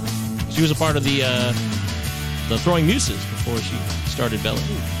 She was a part of the Throwing Muses before she started Belly.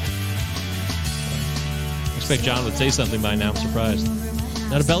 I expect John would say something by now. I'm surprised.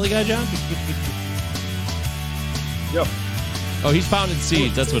 Not a Belly guy, John? Yep. Oh, he's pounding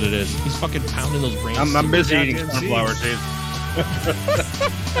seeds. That's what it is. He's fucking pounding those brains. I'm busy eating sunflower seeds.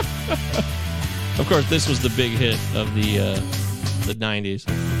 Of course, this was the big hit of the 90s.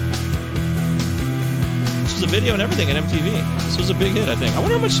 This was a video and everything at MTV. This was a big hit, I think. I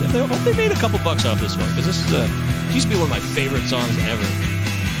wonder how much. I hope they made a couple bucks off this one, because this is used to be one of my favorite songs ever.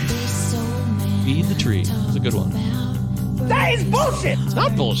 Feed the Tree. It's a good one. That is bullshit. It's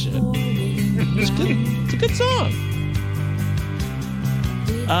not bullshit. It's good. It's a good song.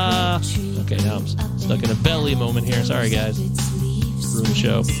 Okay, now I'm stuck in a Belly moment here. Sorry, guys. Ruined the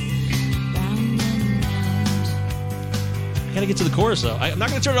show. I gotta get to the chorus, though. I'm not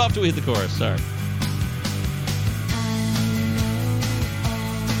gonna turn it off till we hit the chorus. Sorry.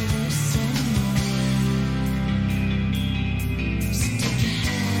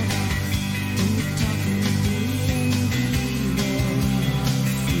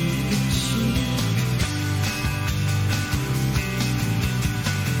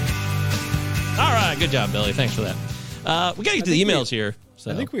 All right, good job, Billy. Thanks for that. We gotta get to the emails here.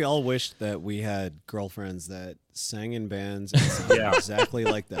 So. I think we all wished that we had girlfriends that sang in bands and sounded exactly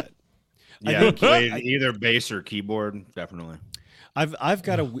like that. Yeah, played either bass or keyboard, definitely.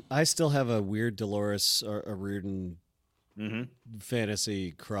 I still have a weird Dolores O'Riordan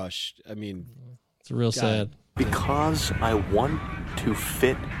fantasy crush. I mean, it's real sad. Because I want to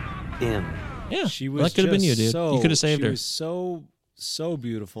fit in. Yeah, she was. That could have been you, dude. You could have saved her. She was so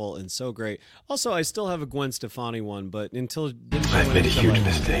beautiful and so great. Also, I still have a Gwen Stefani one, but until I made a huge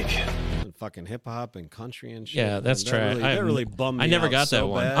mistake. Fucking hip hop and country and shit. Yeah, that's trash. That really bummed me out. I never got that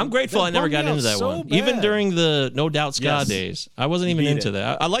one. Bad. I'm grateful I never got into that one. Bad. Even during the No Doubt Ska days, I wasn't even into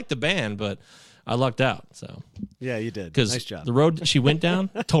that. I liked the band, but I lucked out. So yeah, you did. Because nice job. The road she went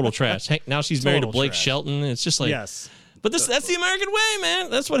down, total trash. Now she's married to Blake Shelton. It's just like yes. But that's the American way, man.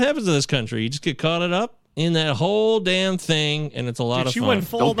 That's what happens in this country. You just get caught up in that whole damn thing, and it's a lot of fun. She went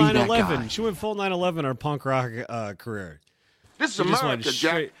full 9/11. She went full 9/11 her punk rock career. This is America,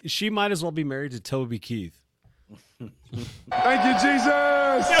 Jack. She might as well be married to Toby Keith. Thank you, Jesus.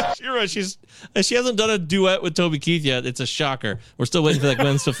 Yeah, you're right. She hasn't done a duet with Toby Keith yet. It's a shocker. We're still waiting for that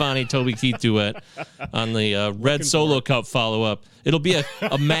Gwen Stefani Toby Keith duet on the Red Solo Cup follow up. It'll be a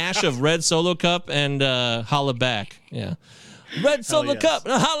mash of Red Solo Cup and Holla Back. Yeah. Red Solo Cup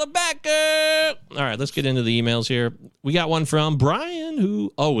and Holla Back. All right, let's get into the emails here. We got one from Brian,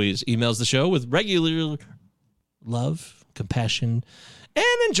 who always emails the show with regular love, compassion, and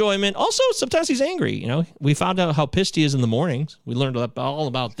enjoyment. Also, sometimes he's angry. You know, we found out how pissed he is in the mornings. We learned all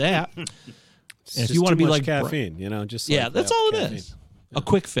about that. And if you want to be like caffeine, you know, just yeah, that's all it is. Yeah. A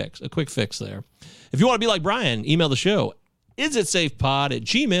quick fix there. If you want to be like Brian, email the show.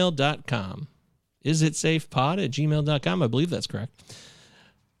 isitsafepod@gmail.com. isitsafepod@gmail.com. I believe that's correct.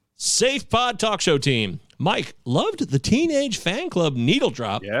 Safe Pod Talk Show team. Mike loved the Teenage Fan Club Needle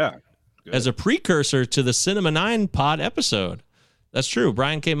Drop. Yeah. Good. As a precursor to the Cinema 9 pod episode. That's true.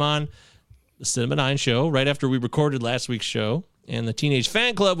 Brian came on the Cinema 9 show right after we recorded last week's show, and the Teenage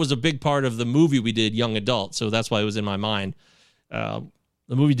Fan Club was a big part of the movie we did, Young Adult, so that's why it was in my mind.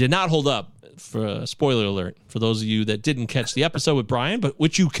 The movie did not hold up. For spoiler alert for those of you that didn't catch the episode with Brian, but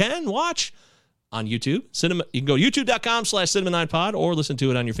which you can watch on YouTube. You can go to youtube.com/Cinema9Pod or listen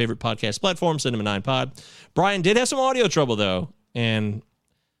to it on your favorite podcast platform, Cinema9Pod. Brian did have some audio trouble though, and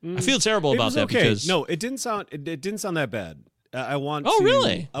I feel terrible about that because no, it didn't sound that bad. I want. Oh, to,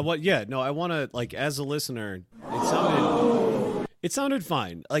 really? I want. Yeah, no, I want to like as a listener. It sounded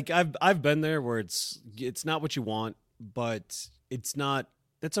fine. Like I've been there where it's not what you want, but it's not.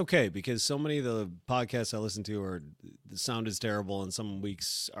 That's okay because so many of the podcasts I listen to the sound is terrible, and some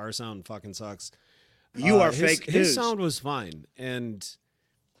weeks our sound fucking sucks. You are fake news. His sound was fine, and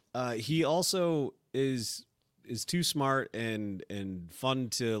he also is too smart and fun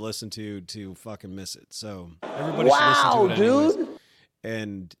to listen to fucking miss it. So everybody should listen to it anyways. Dude.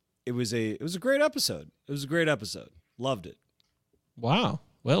 And it was a great episode. It was a great episode. Loved it. Wow.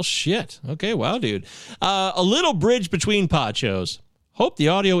 Well, shit. Okay. Wow, dude. A little bridge between pod shows. Hope the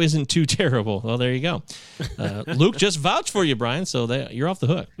audio isn't too terrible. Well, there you go. Luke just vouched for you, Brian, so you're off the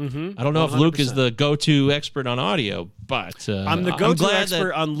hook. Mm-hmm. I don't know 100%. If Luke is the go-to expert on audio, but I'm the go-to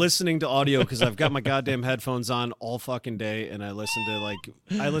expert on listening to audio because I've got my goddamn headphones on all fucking day, and I listen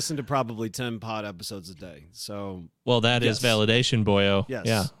to probably 10 pod episodes a day. So, well, that is validation, boyo.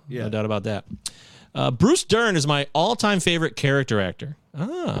 Yes. Yeah, no doubt about that. Bruce Dern is my all-time favorite character actor.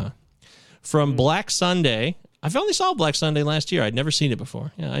 From Black Sunday. I only saw Black Sunday last year. I'd never seen it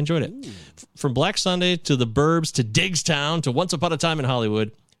before. Yeah, I enjoyed it. From Black Sunday to The Burbs to Diggstown to Once Upon a Time in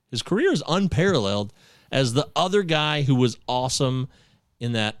Hollywood, his career is unparalleled as the other guy who was awesome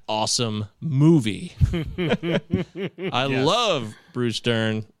in that awesome movie. I love Bruce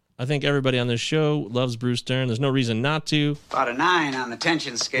Dern. I think everybody on this show loves Bruce Dern. There's no reason not to. About a 9 on the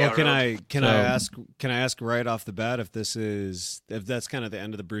tension scale. Well, can I ask right off the bat if that's kind of the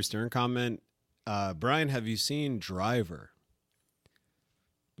end of the Bruce Dern comment? Brian, have you seen Driver?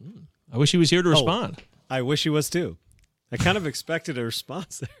 I wish he was here to respond. I wish he was too. I kind of expected a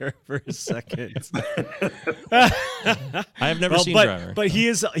response there for a second. I have never seen Driver. But he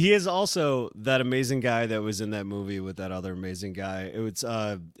is also that amazing guy that was in that movie with that other amazing guy.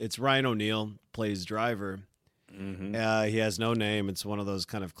 It's Ryan O'Neal plays Driver. Mm-hmm. He has no name. It's one of those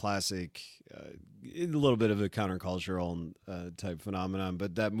kind of classic, a little bit of a countercultural type phenomenon.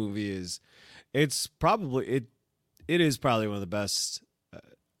 But that movie is. It is probably one of the best.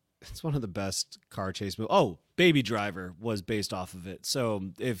 It's one of the best car chase movies. Oh, Baby Driver was based off of it.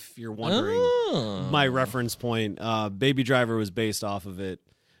 So if you're wondering, my reference point, Baby Driver was based off of it.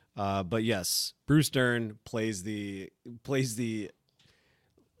 But yes, Bruce Dern plays the I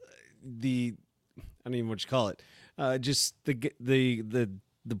don't even know what you call it. Just the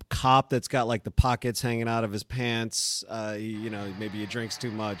cop that's got like the pockets hanging out of his pants. Maybe he drinks too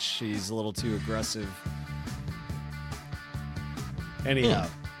much. He's a little too aggressive. Anyhow,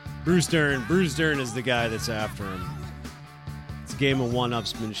 Bruce Dern is the guy that's after him. It's a game of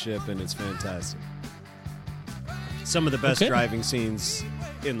one-upsmanship, and it's fantastic. Some of the best driving scenes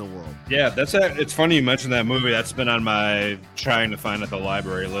in the world. Yeah, it's funny you mentioned that movie. That's been on my trying to find at the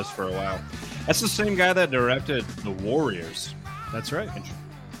library list for a while. That's the same guy that directed The Warriors. That's right.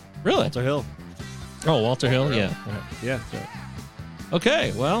 Really? Walter Hill. Oh, Walter Hill? Yeah. Yeah.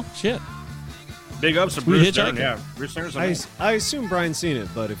 Okay, well, shit. Big ups to Bruce Dern. Yeah, Bruce Dern's amazing. I assume Brian's seen it,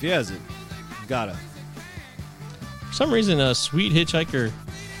 but if he hasn't, gotta. For some reason, Sweet Hitchhiker.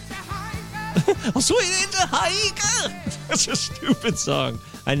 Sweet Hitchhiker! That's a stupid song.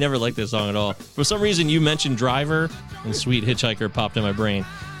 I never liked this song at all. For some reason, you mentioned Driver, and Sweet Hitchhiker popped in my brain.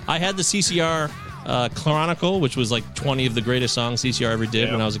 I had the CCR Chronicle, which was like 20 of the greatest songs CCR ever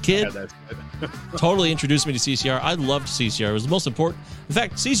did when I was a kid. Totally introduced me to CCR. I loved CCR. It was the most important. In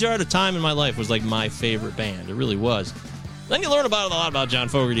fact, CCR at a time in my life was like my favorite band. It really was. Then you learn a lot about John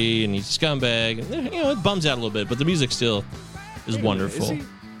Fogerty, and he's a scumbag. And, it bums out a little bit, but the music still is wonderful.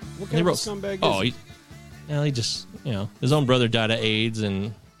 What kind of a scumbag is he? He just, his own brother died of AIDS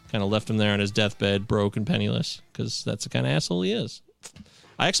and kind of left him there on his deathbed, broke and penniless, because that's the kind of asshole he is.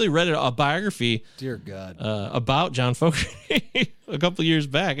 I actually read a biography, dear God, about John Fogerty a couple of years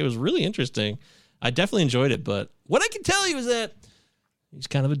back. It was really interesting. I definitely enjoyed it, but what I can tell you is that he's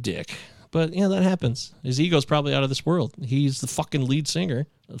kind of a dick. But, that happens. His ego's probably out of this world. He's the fucking lead singer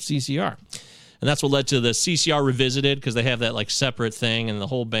of CCR. And that's what led to the CCR Revisited, because they have that, like, separate thing, and the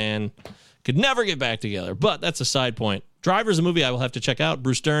whole band could never get back together. But that's a side point. Driver's a movie I will have to check out.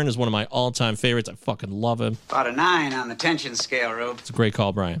 Bruce Dern is one of my all-time favorites. I fucking love him. About a 9 on the tension scale, Rube. It's a great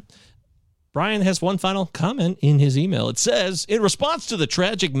call, Brian. Brian has one final comment in his email. It says, in response to the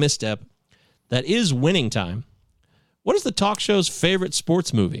tragic misstep that is Winning Time, what is the talk show's favorite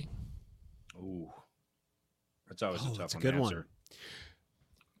sports movie? Ooh. That's always a tough good one. One.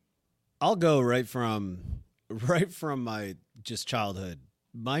 I'll go right from my just childhood.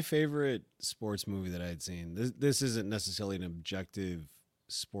 My favorite sports movie that I had seen. This isn't necessarily an objective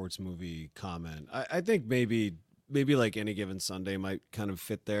sports movie comment. I think maybe like Any Given Sunday might kind of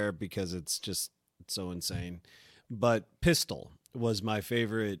fit there because it's just so insane. But Pistol was my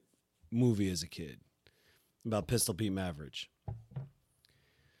favorite movie as a kid, about Pistol Pete Maverick.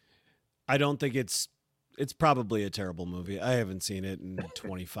 I don't think it's probably a terrible movie. I haven't seen it in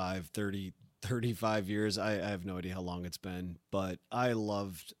 25, 30, 35 years. I have no idea how long it's been, but I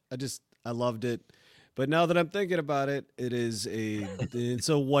loved it. But now that I'm thinking about it, it's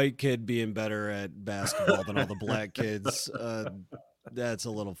a white kid being better at basketball than all the black kids. That's a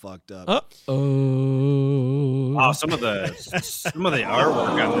little fucked up. Oh, some of the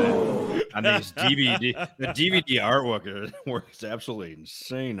artwork on these DVD, the DVD artwork works absolutely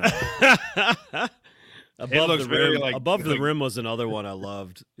insane. Above the Rim was another one I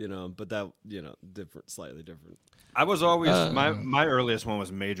loved, but that, slightly different. I was always my earliest one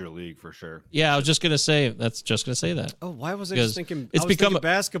was Major League for sure. Yeah, I was just gonna say that. Oh, why was I just thinking? It's become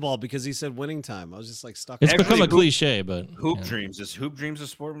basketball because he said winning time. I was just like stuck. It's become a cliche, but Hoop Dreams is Hoop Dreams a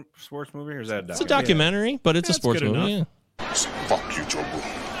sports movie or is that? It's a documentary, but it's a sports movie. Yeah. Fuck you, Joe.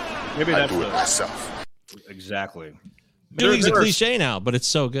 Maybe I do it myself. Exactly. Major League's a cliche now, but it's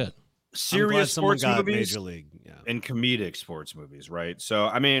so good. Serious sports movies Major League. and comedic sports movies, right? So,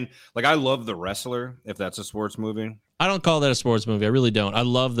 I mean, like I love The Wrestler, if that's a sports movie. I don't call that a sports movie. I really don't. I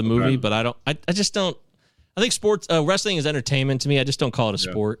love the movie, but I just don't. I think wrestling is entertainment to me. I just don't call it a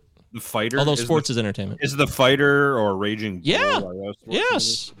sport. The Fighter, although sports is entertainment. Is The Fighter or Raging Bull? Yeah.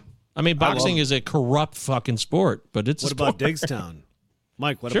 Yes. I mean, boxing is a corrupt fucking sport, but it's. What about Digstown,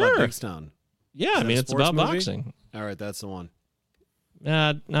 Mike? What about Digstown? Yeah, I mean, it's about boxing. All right, that's the one.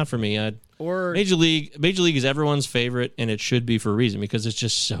 Not for me. Major League is everyone's favorite, and it should be for a reason because it's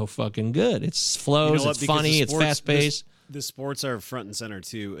just so fucking good. It flows, it's funny, it's fast paced. The sports are front and center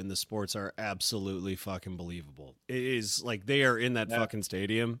too, and the sports are absolutely fucking believable. It is like they are in that fucking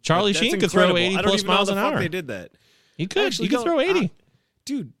stadium. Charlie Sheen could throw 80 plus miles an hour. They did that. He could. He could throw 80.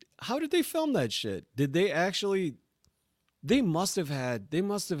 Dude, how did they film that shit? Did they actually? They must have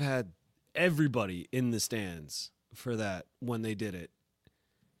had everybody in the stands for that when they did it.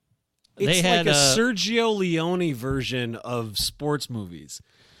 It's like a Sergio Leone version of sports movies,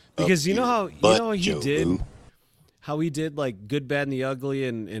 because you know how he did like Good, Bad, and the Ugly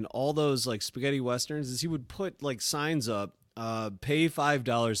and all those like spaghetti westerns is he would put like signs up, pay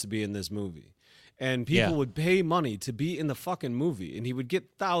 $5 to be in this movie, and people would pay money to be in the fucking movie, and he would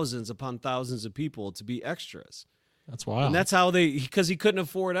get thousands upon thousands of people to be extras. That's wild. And that's how because he couldn't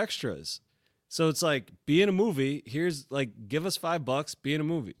afford extras, so it's like be in a movie. Here's like give us $5, be in a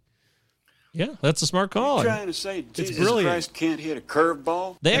movie. Yeah, that's a smart call. You're trying to say Jesus Christ can't hit a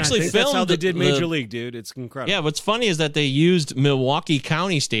curveball? They actually filmed. That's how they did Major League, dude. It's incredible. Yeah, what's funny is that they used Milwaukee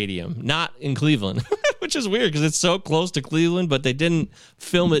County Stadium, not in Cleveland, which is weird because it's so close to Cleveland, but they didn't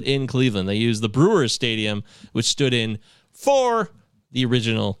film it in Cleveland. They used the Brewers Stadium, which stood in for the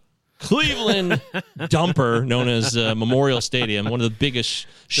original Cleveland dumper known as Memorial Stadium, one of the biggest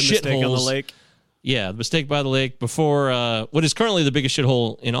shitholes on the lake. Yeah, the mistake by the lake before what is currently the biggest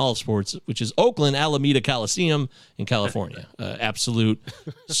shithole in all of sports, which is Oakland Alameda Coliseum in California. Absolute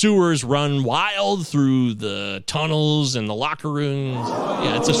sewers run wild through the tunnels and the locker rooms.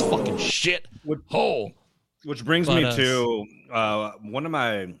 Yeah, it's just fucking shit hole. Which brings me to one of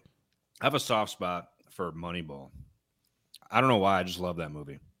my. I have a soft spot for Moneyball. I don't know why. I just love that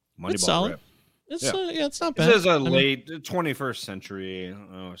movie. Moneyball. It's solid. It's not bad. This is a late 21st century.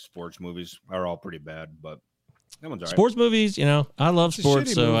 Sports movies are all pretty bad, but that one's all right. Sports movies, I love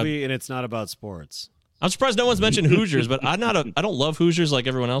sports. It's a shitty movie, and it's not about sports. I'm surprised no one's mentioned Hoosiers, but I don't love Hoosiers like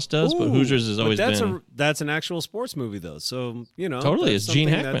everyone else does. But Hoosiers has always been. That's an actual sports movie, though. So totally, it's Gene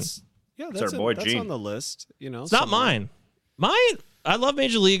Hackman. That's our boy Gene. That's on the list. It's not mine. I love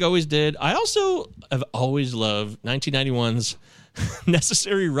Major League. Always did. I also have always loved 1991's.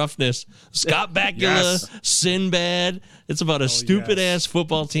 Necessary Roughness, Scott Bakula, Sinbad. It's about a stupid ass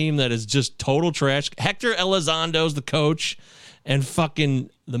football team that is just total trash. Hector Elizondo's the coach, and fucking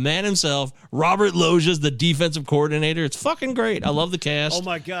the man himself, Robert Loggia's the defensive coordinator. It's fucking great. I love the cast. Oh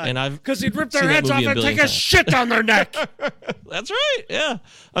my god! And because he'd rip their heads off and take a shit down their neck. That's right. Yeah,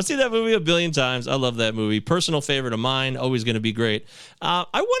 I've seen that movie a billion times. I love that movie. Personal favorite of mine. Always going to be great. I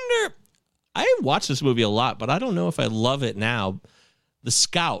wonder. I watched this movie a lot, but I don't know if I love it now. The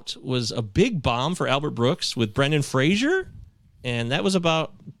Scout was a big bomb for Albert Brooks with Brendan Fraser, and that was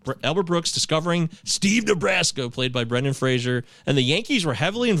about Albert Brooks discovering Steve Nebraska, played by Brendan Fraser, and the Yankees were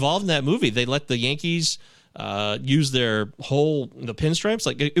heavily involved in that movie. They let the Yankees use the pinstripes.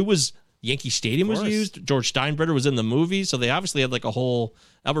 Like it was Yankee Stadium was used. George Steinbrenner was in the movie, so they obviously had like a whole.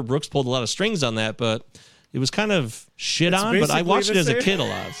 Albert Brooks pulled a lot of strings on that, but it was kind of shit on. But I watched it as a kid a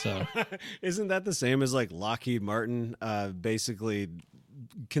lot. So isn't that the same as like Lockheed Martin, basically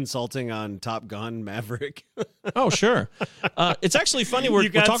consulting on Top Gun Maverick? Oh, sure. It's actually funny. We're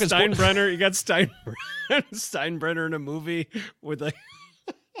talking Steinbrenner. You got Steinbrenner in a movie with like.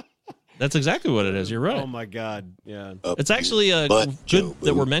 That's exactly what it is. You're right. Oh my God. Yeah. It's actually good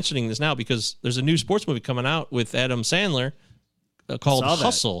that we're mentioning this now because there's a new sports movie coming out with Adam Sandler called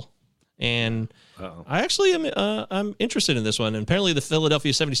Hustle. And I actually am I'm interested in this one. And apparently the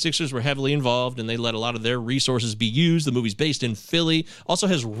Philadelphia 76ers were heavily involved and they let a lot of their resources be used. The movie's based in Philly. Also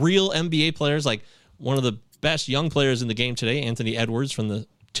has real NBA players, like one of the best young players in the game today, Anthony Edwards from the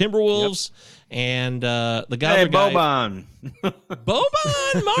Timberwolves, and the guy. Boban. Boban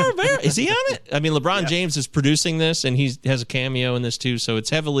Marvera. Is he on it? I mean, LeBron James is producing this, and he has a cameo in this too. So it's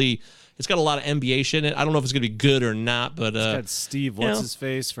got a lot of NBA shit in it. I don't know if it's going to be good or not, but it's got Steve, what's his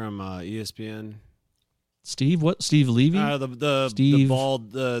face from ESPN? Steve what? Steve Levy? The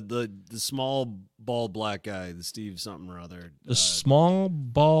bald, the small bald black guy, the Steve something or other. The small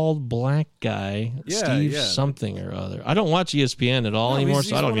bald black guy, Steve something or other. I don't watch ESPN at all anymore,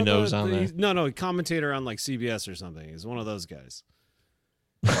 so I don't even know who's on there. No, commentator on like CBS or something. He's one of those guys.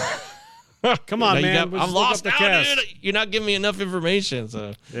 Come on, man! I'm lost now, dude. You're not giving me enough information.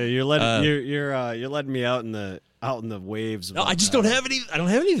 So yeah, you're letting me out in the waves. No, I just don't have any. I don't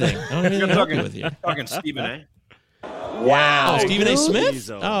have anything. I don't have anything to help you with you. Talking Stephen A. Wow, Stephen A. Smith.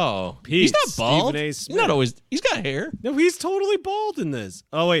 Pete, he's not bald. Stephen A. Smith. He's not always. He's got hair. No, he's totally bald in this.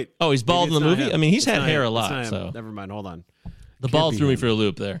 Oh wait. Oh, he's bald in the movie. Him. I mean, he's had hair a lot. So never mind. Hold on. The bald threw me for a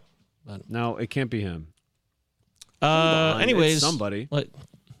loop there. No, it can't be him. Anyways, it's somebody.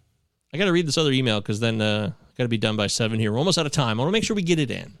 I got to read this other email because then got to be done by 7 here. We're almost out of time. I want to make sure we get it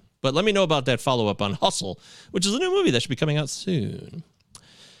in. But let me know about that follow-up on Hustle, which is a new movie that should be coming out soon.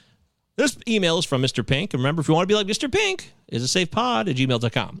 This email is from Mr. Pink. And remember, if you want to be like Mr. Pink,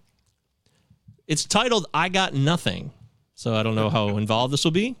 isitsafepod@gmail.com. It's titled, I Got Nothing. So I don't know how involved this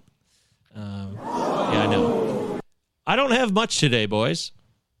will be. I know. I don't have much today, boys.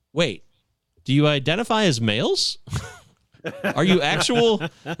 Wait, do you identify as males? Are you actual?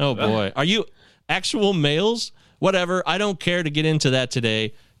 Oh, boy. Are you actual males? Whatever. I don't care to get into that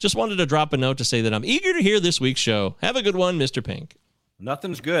today. Just wanted to drop a note to say that I'm eager to hear this week's show. Have a good one, Mr. Pink.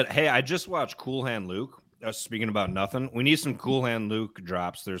 Nothing's good. Hey, I just watched Cool Hand Luke. Speaking about nothing, we need some Cool Hand Luke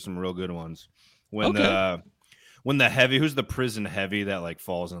drops. There's some real good ones. When the heavy, who's the prison heavy that like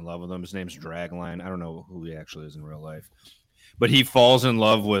falls in love with him? His name's Dragline. I don't know who he actually is in real life. But he falls in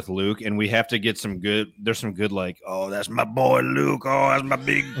love with Luke, and we have to get some good. There's some good, like, oh, that's my boy Luke. Oh, that's my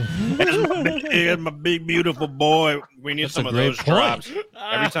big, beautiful boy. We need some of those drops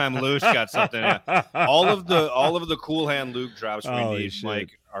every time Luke's got something. All of the Cool Hand Luke drops we need,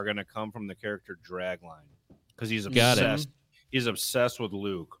 Mike, are going to come from the character Dragline because he's obsessed. He's obsessed with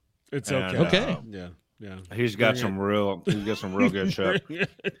Luke. It's okay. Okay. Yeah. Yeah, he's got some real good shit.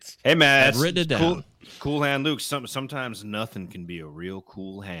 Hey man, I've written it down. Cool Hand Luke. Sometimes nothing can be a real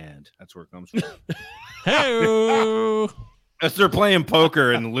cool hand. That's where it comes from. Hey, as they're playing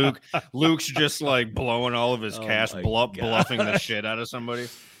poker and Luke's just like blowing all of his cash, bluffing the shit out of somebody.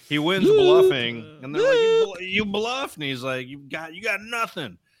 He wins bluffing, and they're like, "You bluffed," and he's like, "You got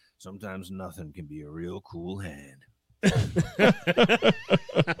nothing." Sometimes nothing can be a real cool hand.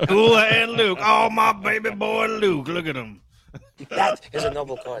 Cool Hand Luke. Oh, my baby boy Luke. Look at him. That is a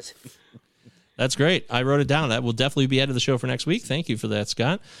noble cause. That's great. I wrote it down. That will definitely be added to the show for next week. Thank you for that,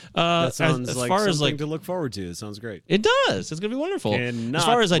 Scott. That sounds as far as something to look forward to. It sounds great. It does. It's going to be wonderful. As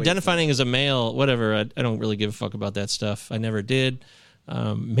far as identifying as a male, whatever, I don't really give a fuck about that stuff. I never did.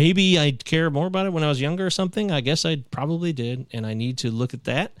 Maybe I'd care more about it when I was younger or something. I guess I probably did, and I need to look at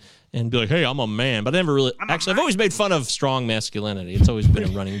that and be like, hey, I'm a man. But I never really... I've always made fun of strong masculinity. It's always been a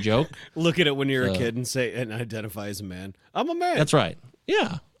running joke. Look at it when you're a kid and identify as a man. I'm a man. That's right.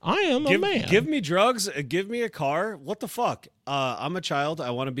 Yeah, I am a man. Give me drugs. Give me a car. What the fuck? I'm a child.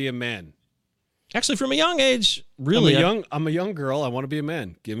 I want to be a man. Actually, from a young age, really. I'm a young girl. I want to be a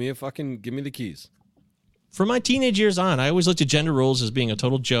man. Give me the keys. From my teenage years on, I always looked at gender roles as being a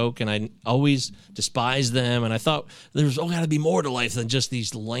total joke, and I always despised them. And I thought there's got to be more to life than just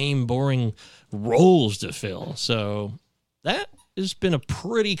these lame, boring roles to fill. So that has been a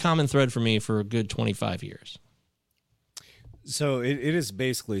pretty common thread for me for a good 25 years. So it is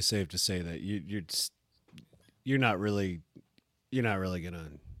basically safe to say that you're not really gonna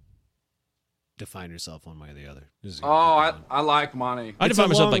define yourself one way or the other. I like money. I define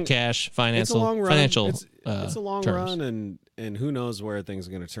myself by cash, financial. it's a long terms. run, and who knows where things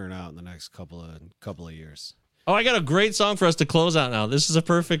are going to turn out in the next couple of years. Oh, I got a great song for us to close out now. This is a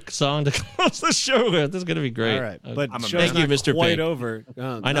perfect song to close the show with. This is going to be great. All right, but thank you, Mr. Quite Pink. over.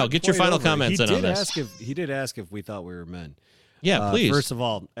 I know. Get your final comments in on this. He did ask if we thought we were men. Yeah, please. First of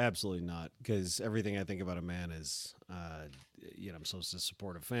all, absolutely not, because everything I think about a man is, I'm supposed to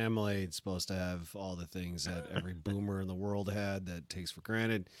support a family. It's supposed to have all the things that every boomer in the world had that takes for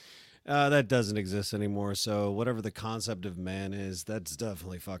granted. That doesn't exist anymore. So whatever the concept of man is, that's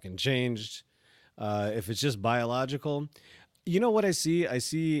definitely fucking changed. If it's just biological, you know what I see? I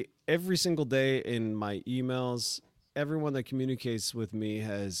see every single day in my emails, everyone that communicates with me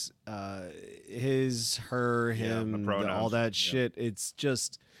has his, her, him, all that shit. It's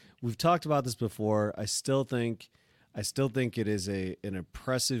just, we've talked about this before. I still think it is an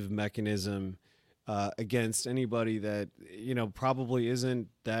oppressive mechanism against anybody that, probably isn't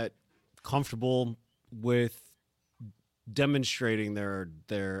that comfortable with demonstrating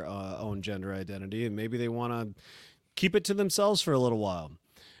their own gender identity, and maybe they want to keep it to themselves for a little while.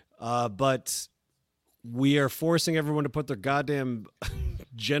 But we are forcing everyone to put their goddamn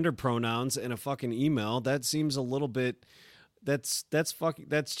gender pronouns in a fucking email. That seems a little bit. That's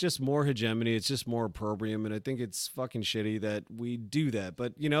just more hegemony. It's just more opprobrium, and I think it's fucking shitty that we do that.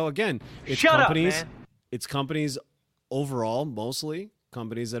 But again, it's companies. Shut up, man. It's companies overall, mostly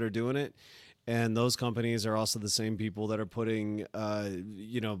companies that are doing it. And those companies are also the same people that are putting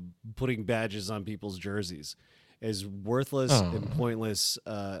badges on people's jerseys. As worthless and pointless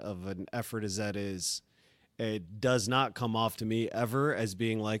of an effort as that is, it does not come off to me ever as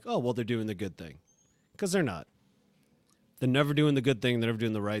being like, oh, well, they're doing the good thing. Because they're not. They're never doing the good thing. They're never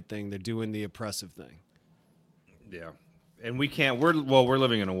doing the right thing. They're doing the oppressive thing. Yeah. And we can't, we're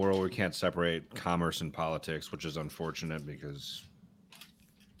living in a world where we can't separate commerce and politics, which is unfortunate because...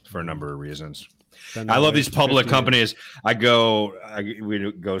 for a number of reasons. I love these public companies. We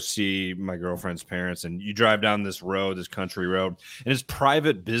go see my girlfriend's parents, and you drive down this country road, and it's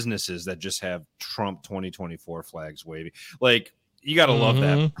private businesses that just have Trump 2024 flags waving. Like, you got to love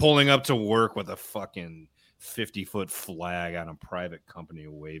that. Pulling up to work with a fucking 50-foot flag on a private company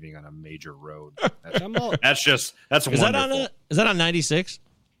waving on a major road. That's wonderful. Is that on 96?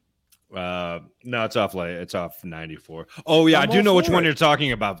 No, it's off 94. Oh yeah, I do know which one you're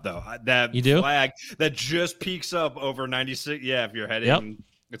talking about though. That you do? Flag that just peaks up over 96. Yeah, if you're heading,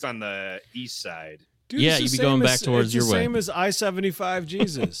 it's on the east side. Dude, yeah, you'd be going back towards your way. Same as I-75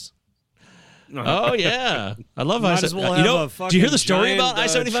 Jesus. Oh yeah, I love I-75. Do you hear the story about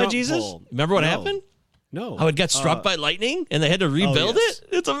I-75 Jesus? Remember what happened? No. How it got struck by lightning and they had to rebuild it?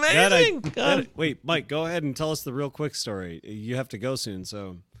 It's amazing. Wait, Mike, go ahead and tell us the real quick story. You have to go soon,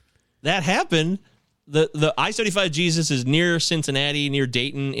 so. That happened. The I-75 Jesus is near Cincinnati, near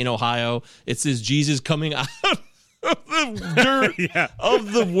Dayton in Ohio. It says Jesus coming out of the dirt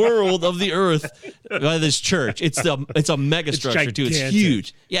of the world, of the earth by this church. It's a mega structure too. It's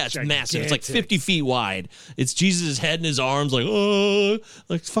huge. Yeah, it's massive. It's like 50 feet wide. It's Jesus' head in his arms, like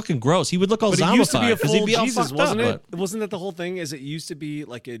it's fucking gross. He would look all zombified because he'd be all fucked wasn't up. It? Wasn't that the whole thing? Is it used to be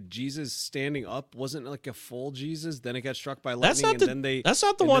like a Jesus standing up? Wasn't it like a full Jesus? Then it got struck by lightning, that's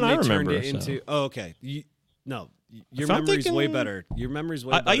not the one I remember. Oh, okay. Your memory's way better. Your memory's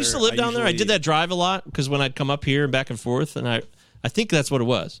way better. I used to live down there. I did that drive a lot because when I'd come up here and back and forth, and I think that's what it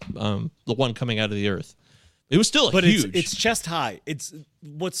was. The one coming out of the earth. It was still huge. It's chest high. It's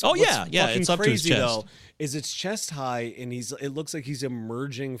what's fucking it's up crazy to his chest. Though is it's chest high and it looks like he's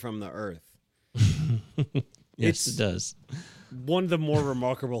emerging from the earth. Yes, it does. One of the more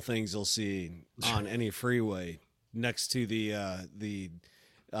remarkable things you'll see on any freeway next to the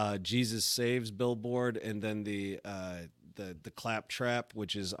Jesus Saves billboard, and then the clap trap,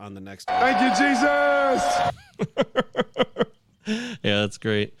 which is on the next. Thank you, Jesus. Yeah, that's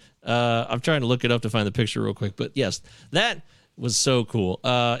great. I'm trying to look it up to find the picture real quick, but yes, that was so cool.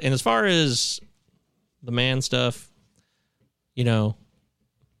 And as far as the man stuff, there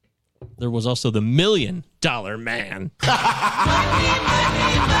was also the $1 Million Man.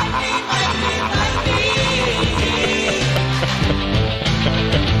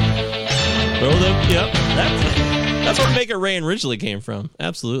 Yep, that's where Make It Rain originally came from.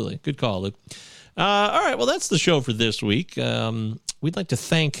 Absolutely. Good call, Luke. All right, well, that's the show for this week. We'd like to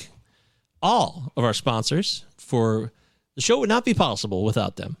thank all of our sponsors for the show would not be possible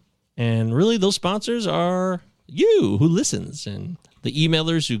without them. And really, those sponsors are you who listens and the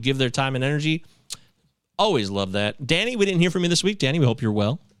emailers who give their time and energy. Always love that. Danny, we didn't hear from you this week. Danny, we hope you're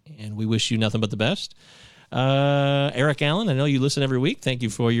well, and we wish you nothing but the best. Eric Allen, I know you listen every week. Thank you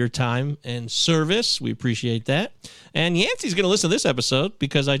for your time and service. We appreciate that. And Yancey's going to listen to this episode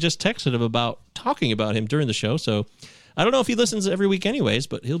because I just texted him about talking about him during the show. So I don't know if he listens every week anyways,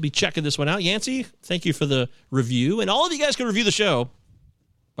 but he'll be checking this one out. Yancey, thank you for the review. And all of you guys can review the show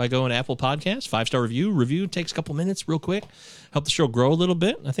by going to Apple Podcasts, 5-star review. Review takes a couple minutes real quick. Help the show grow a little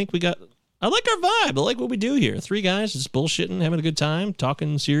bit. I think I like our vibe. I like what we do here. 3 guys just bullshitting, having a good time,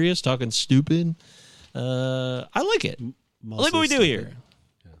 talking serious, talking stupid. I like it. I like what we do here.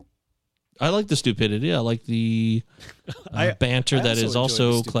 Yeah. I like the stupidity. I like the banter that is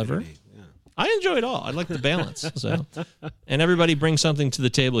also clever. Yeah. I enjoy it all. I like the balance. So, and everybody brings something to the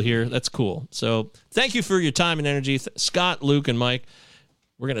table here. That's cool. So thank you for your time and energy. Scott, Luke, and Mike.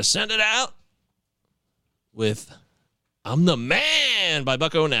 We're going to send it out with I'm the Man by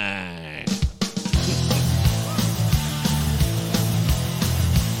Buck 09.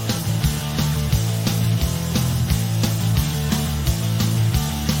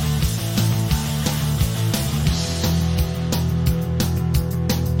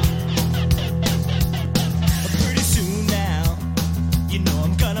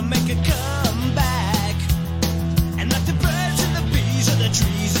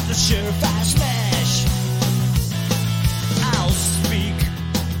 Surefire smash. I'll speak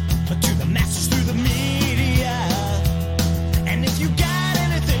to the masses through the media. And if you got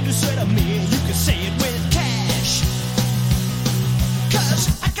anything to say to me, you can say it with cash. 'Cause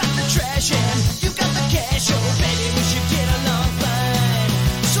I got the trash and you got the cash. Oh, baby, we should get along fine.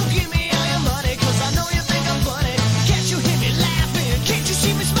 So give me all your money, 'cause I know you think I'm funny. Can't you hear me laughing? Can't you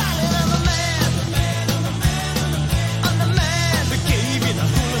see me smiling? I'm the man. I'm the man that gave you the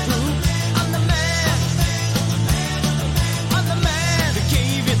hula hoop. I'm the man. I'm the man that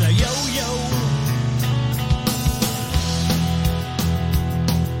gave you the yo-yo.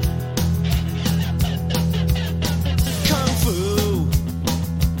 Kung Fu,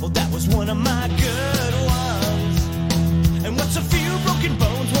 well, that was one of my good ones. And what's a few broken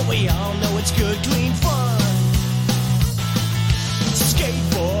bones? Well, we all know it's good, clean fun.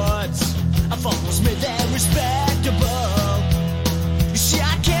 Skateboards, I thought was made that respectable. You see,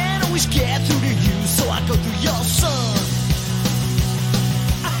 I can't always get through to you, so I go through your son.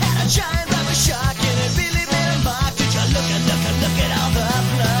 I had a giant rubber shark and it really made a mark. Did you look at all the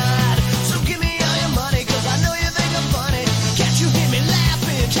blood? So give me all your money, 'cause I know you think I'm funny. Can't you hear me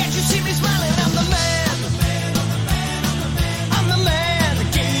laughing? Can't you see me smiling? I'm the man. I'm the man that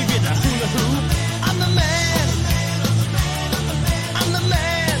gave you the hula hoop. I'm the man. I'm the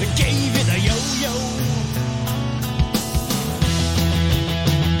man that gave you the yo-yo.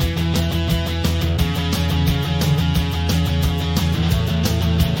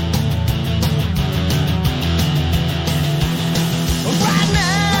 Right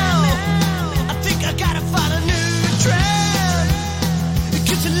now, I think I gotta find a new trend.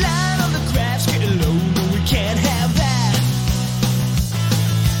 Because the line on the graph's getting low, no, we can't have that.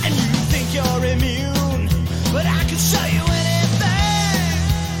 And you think you're immune, but I can show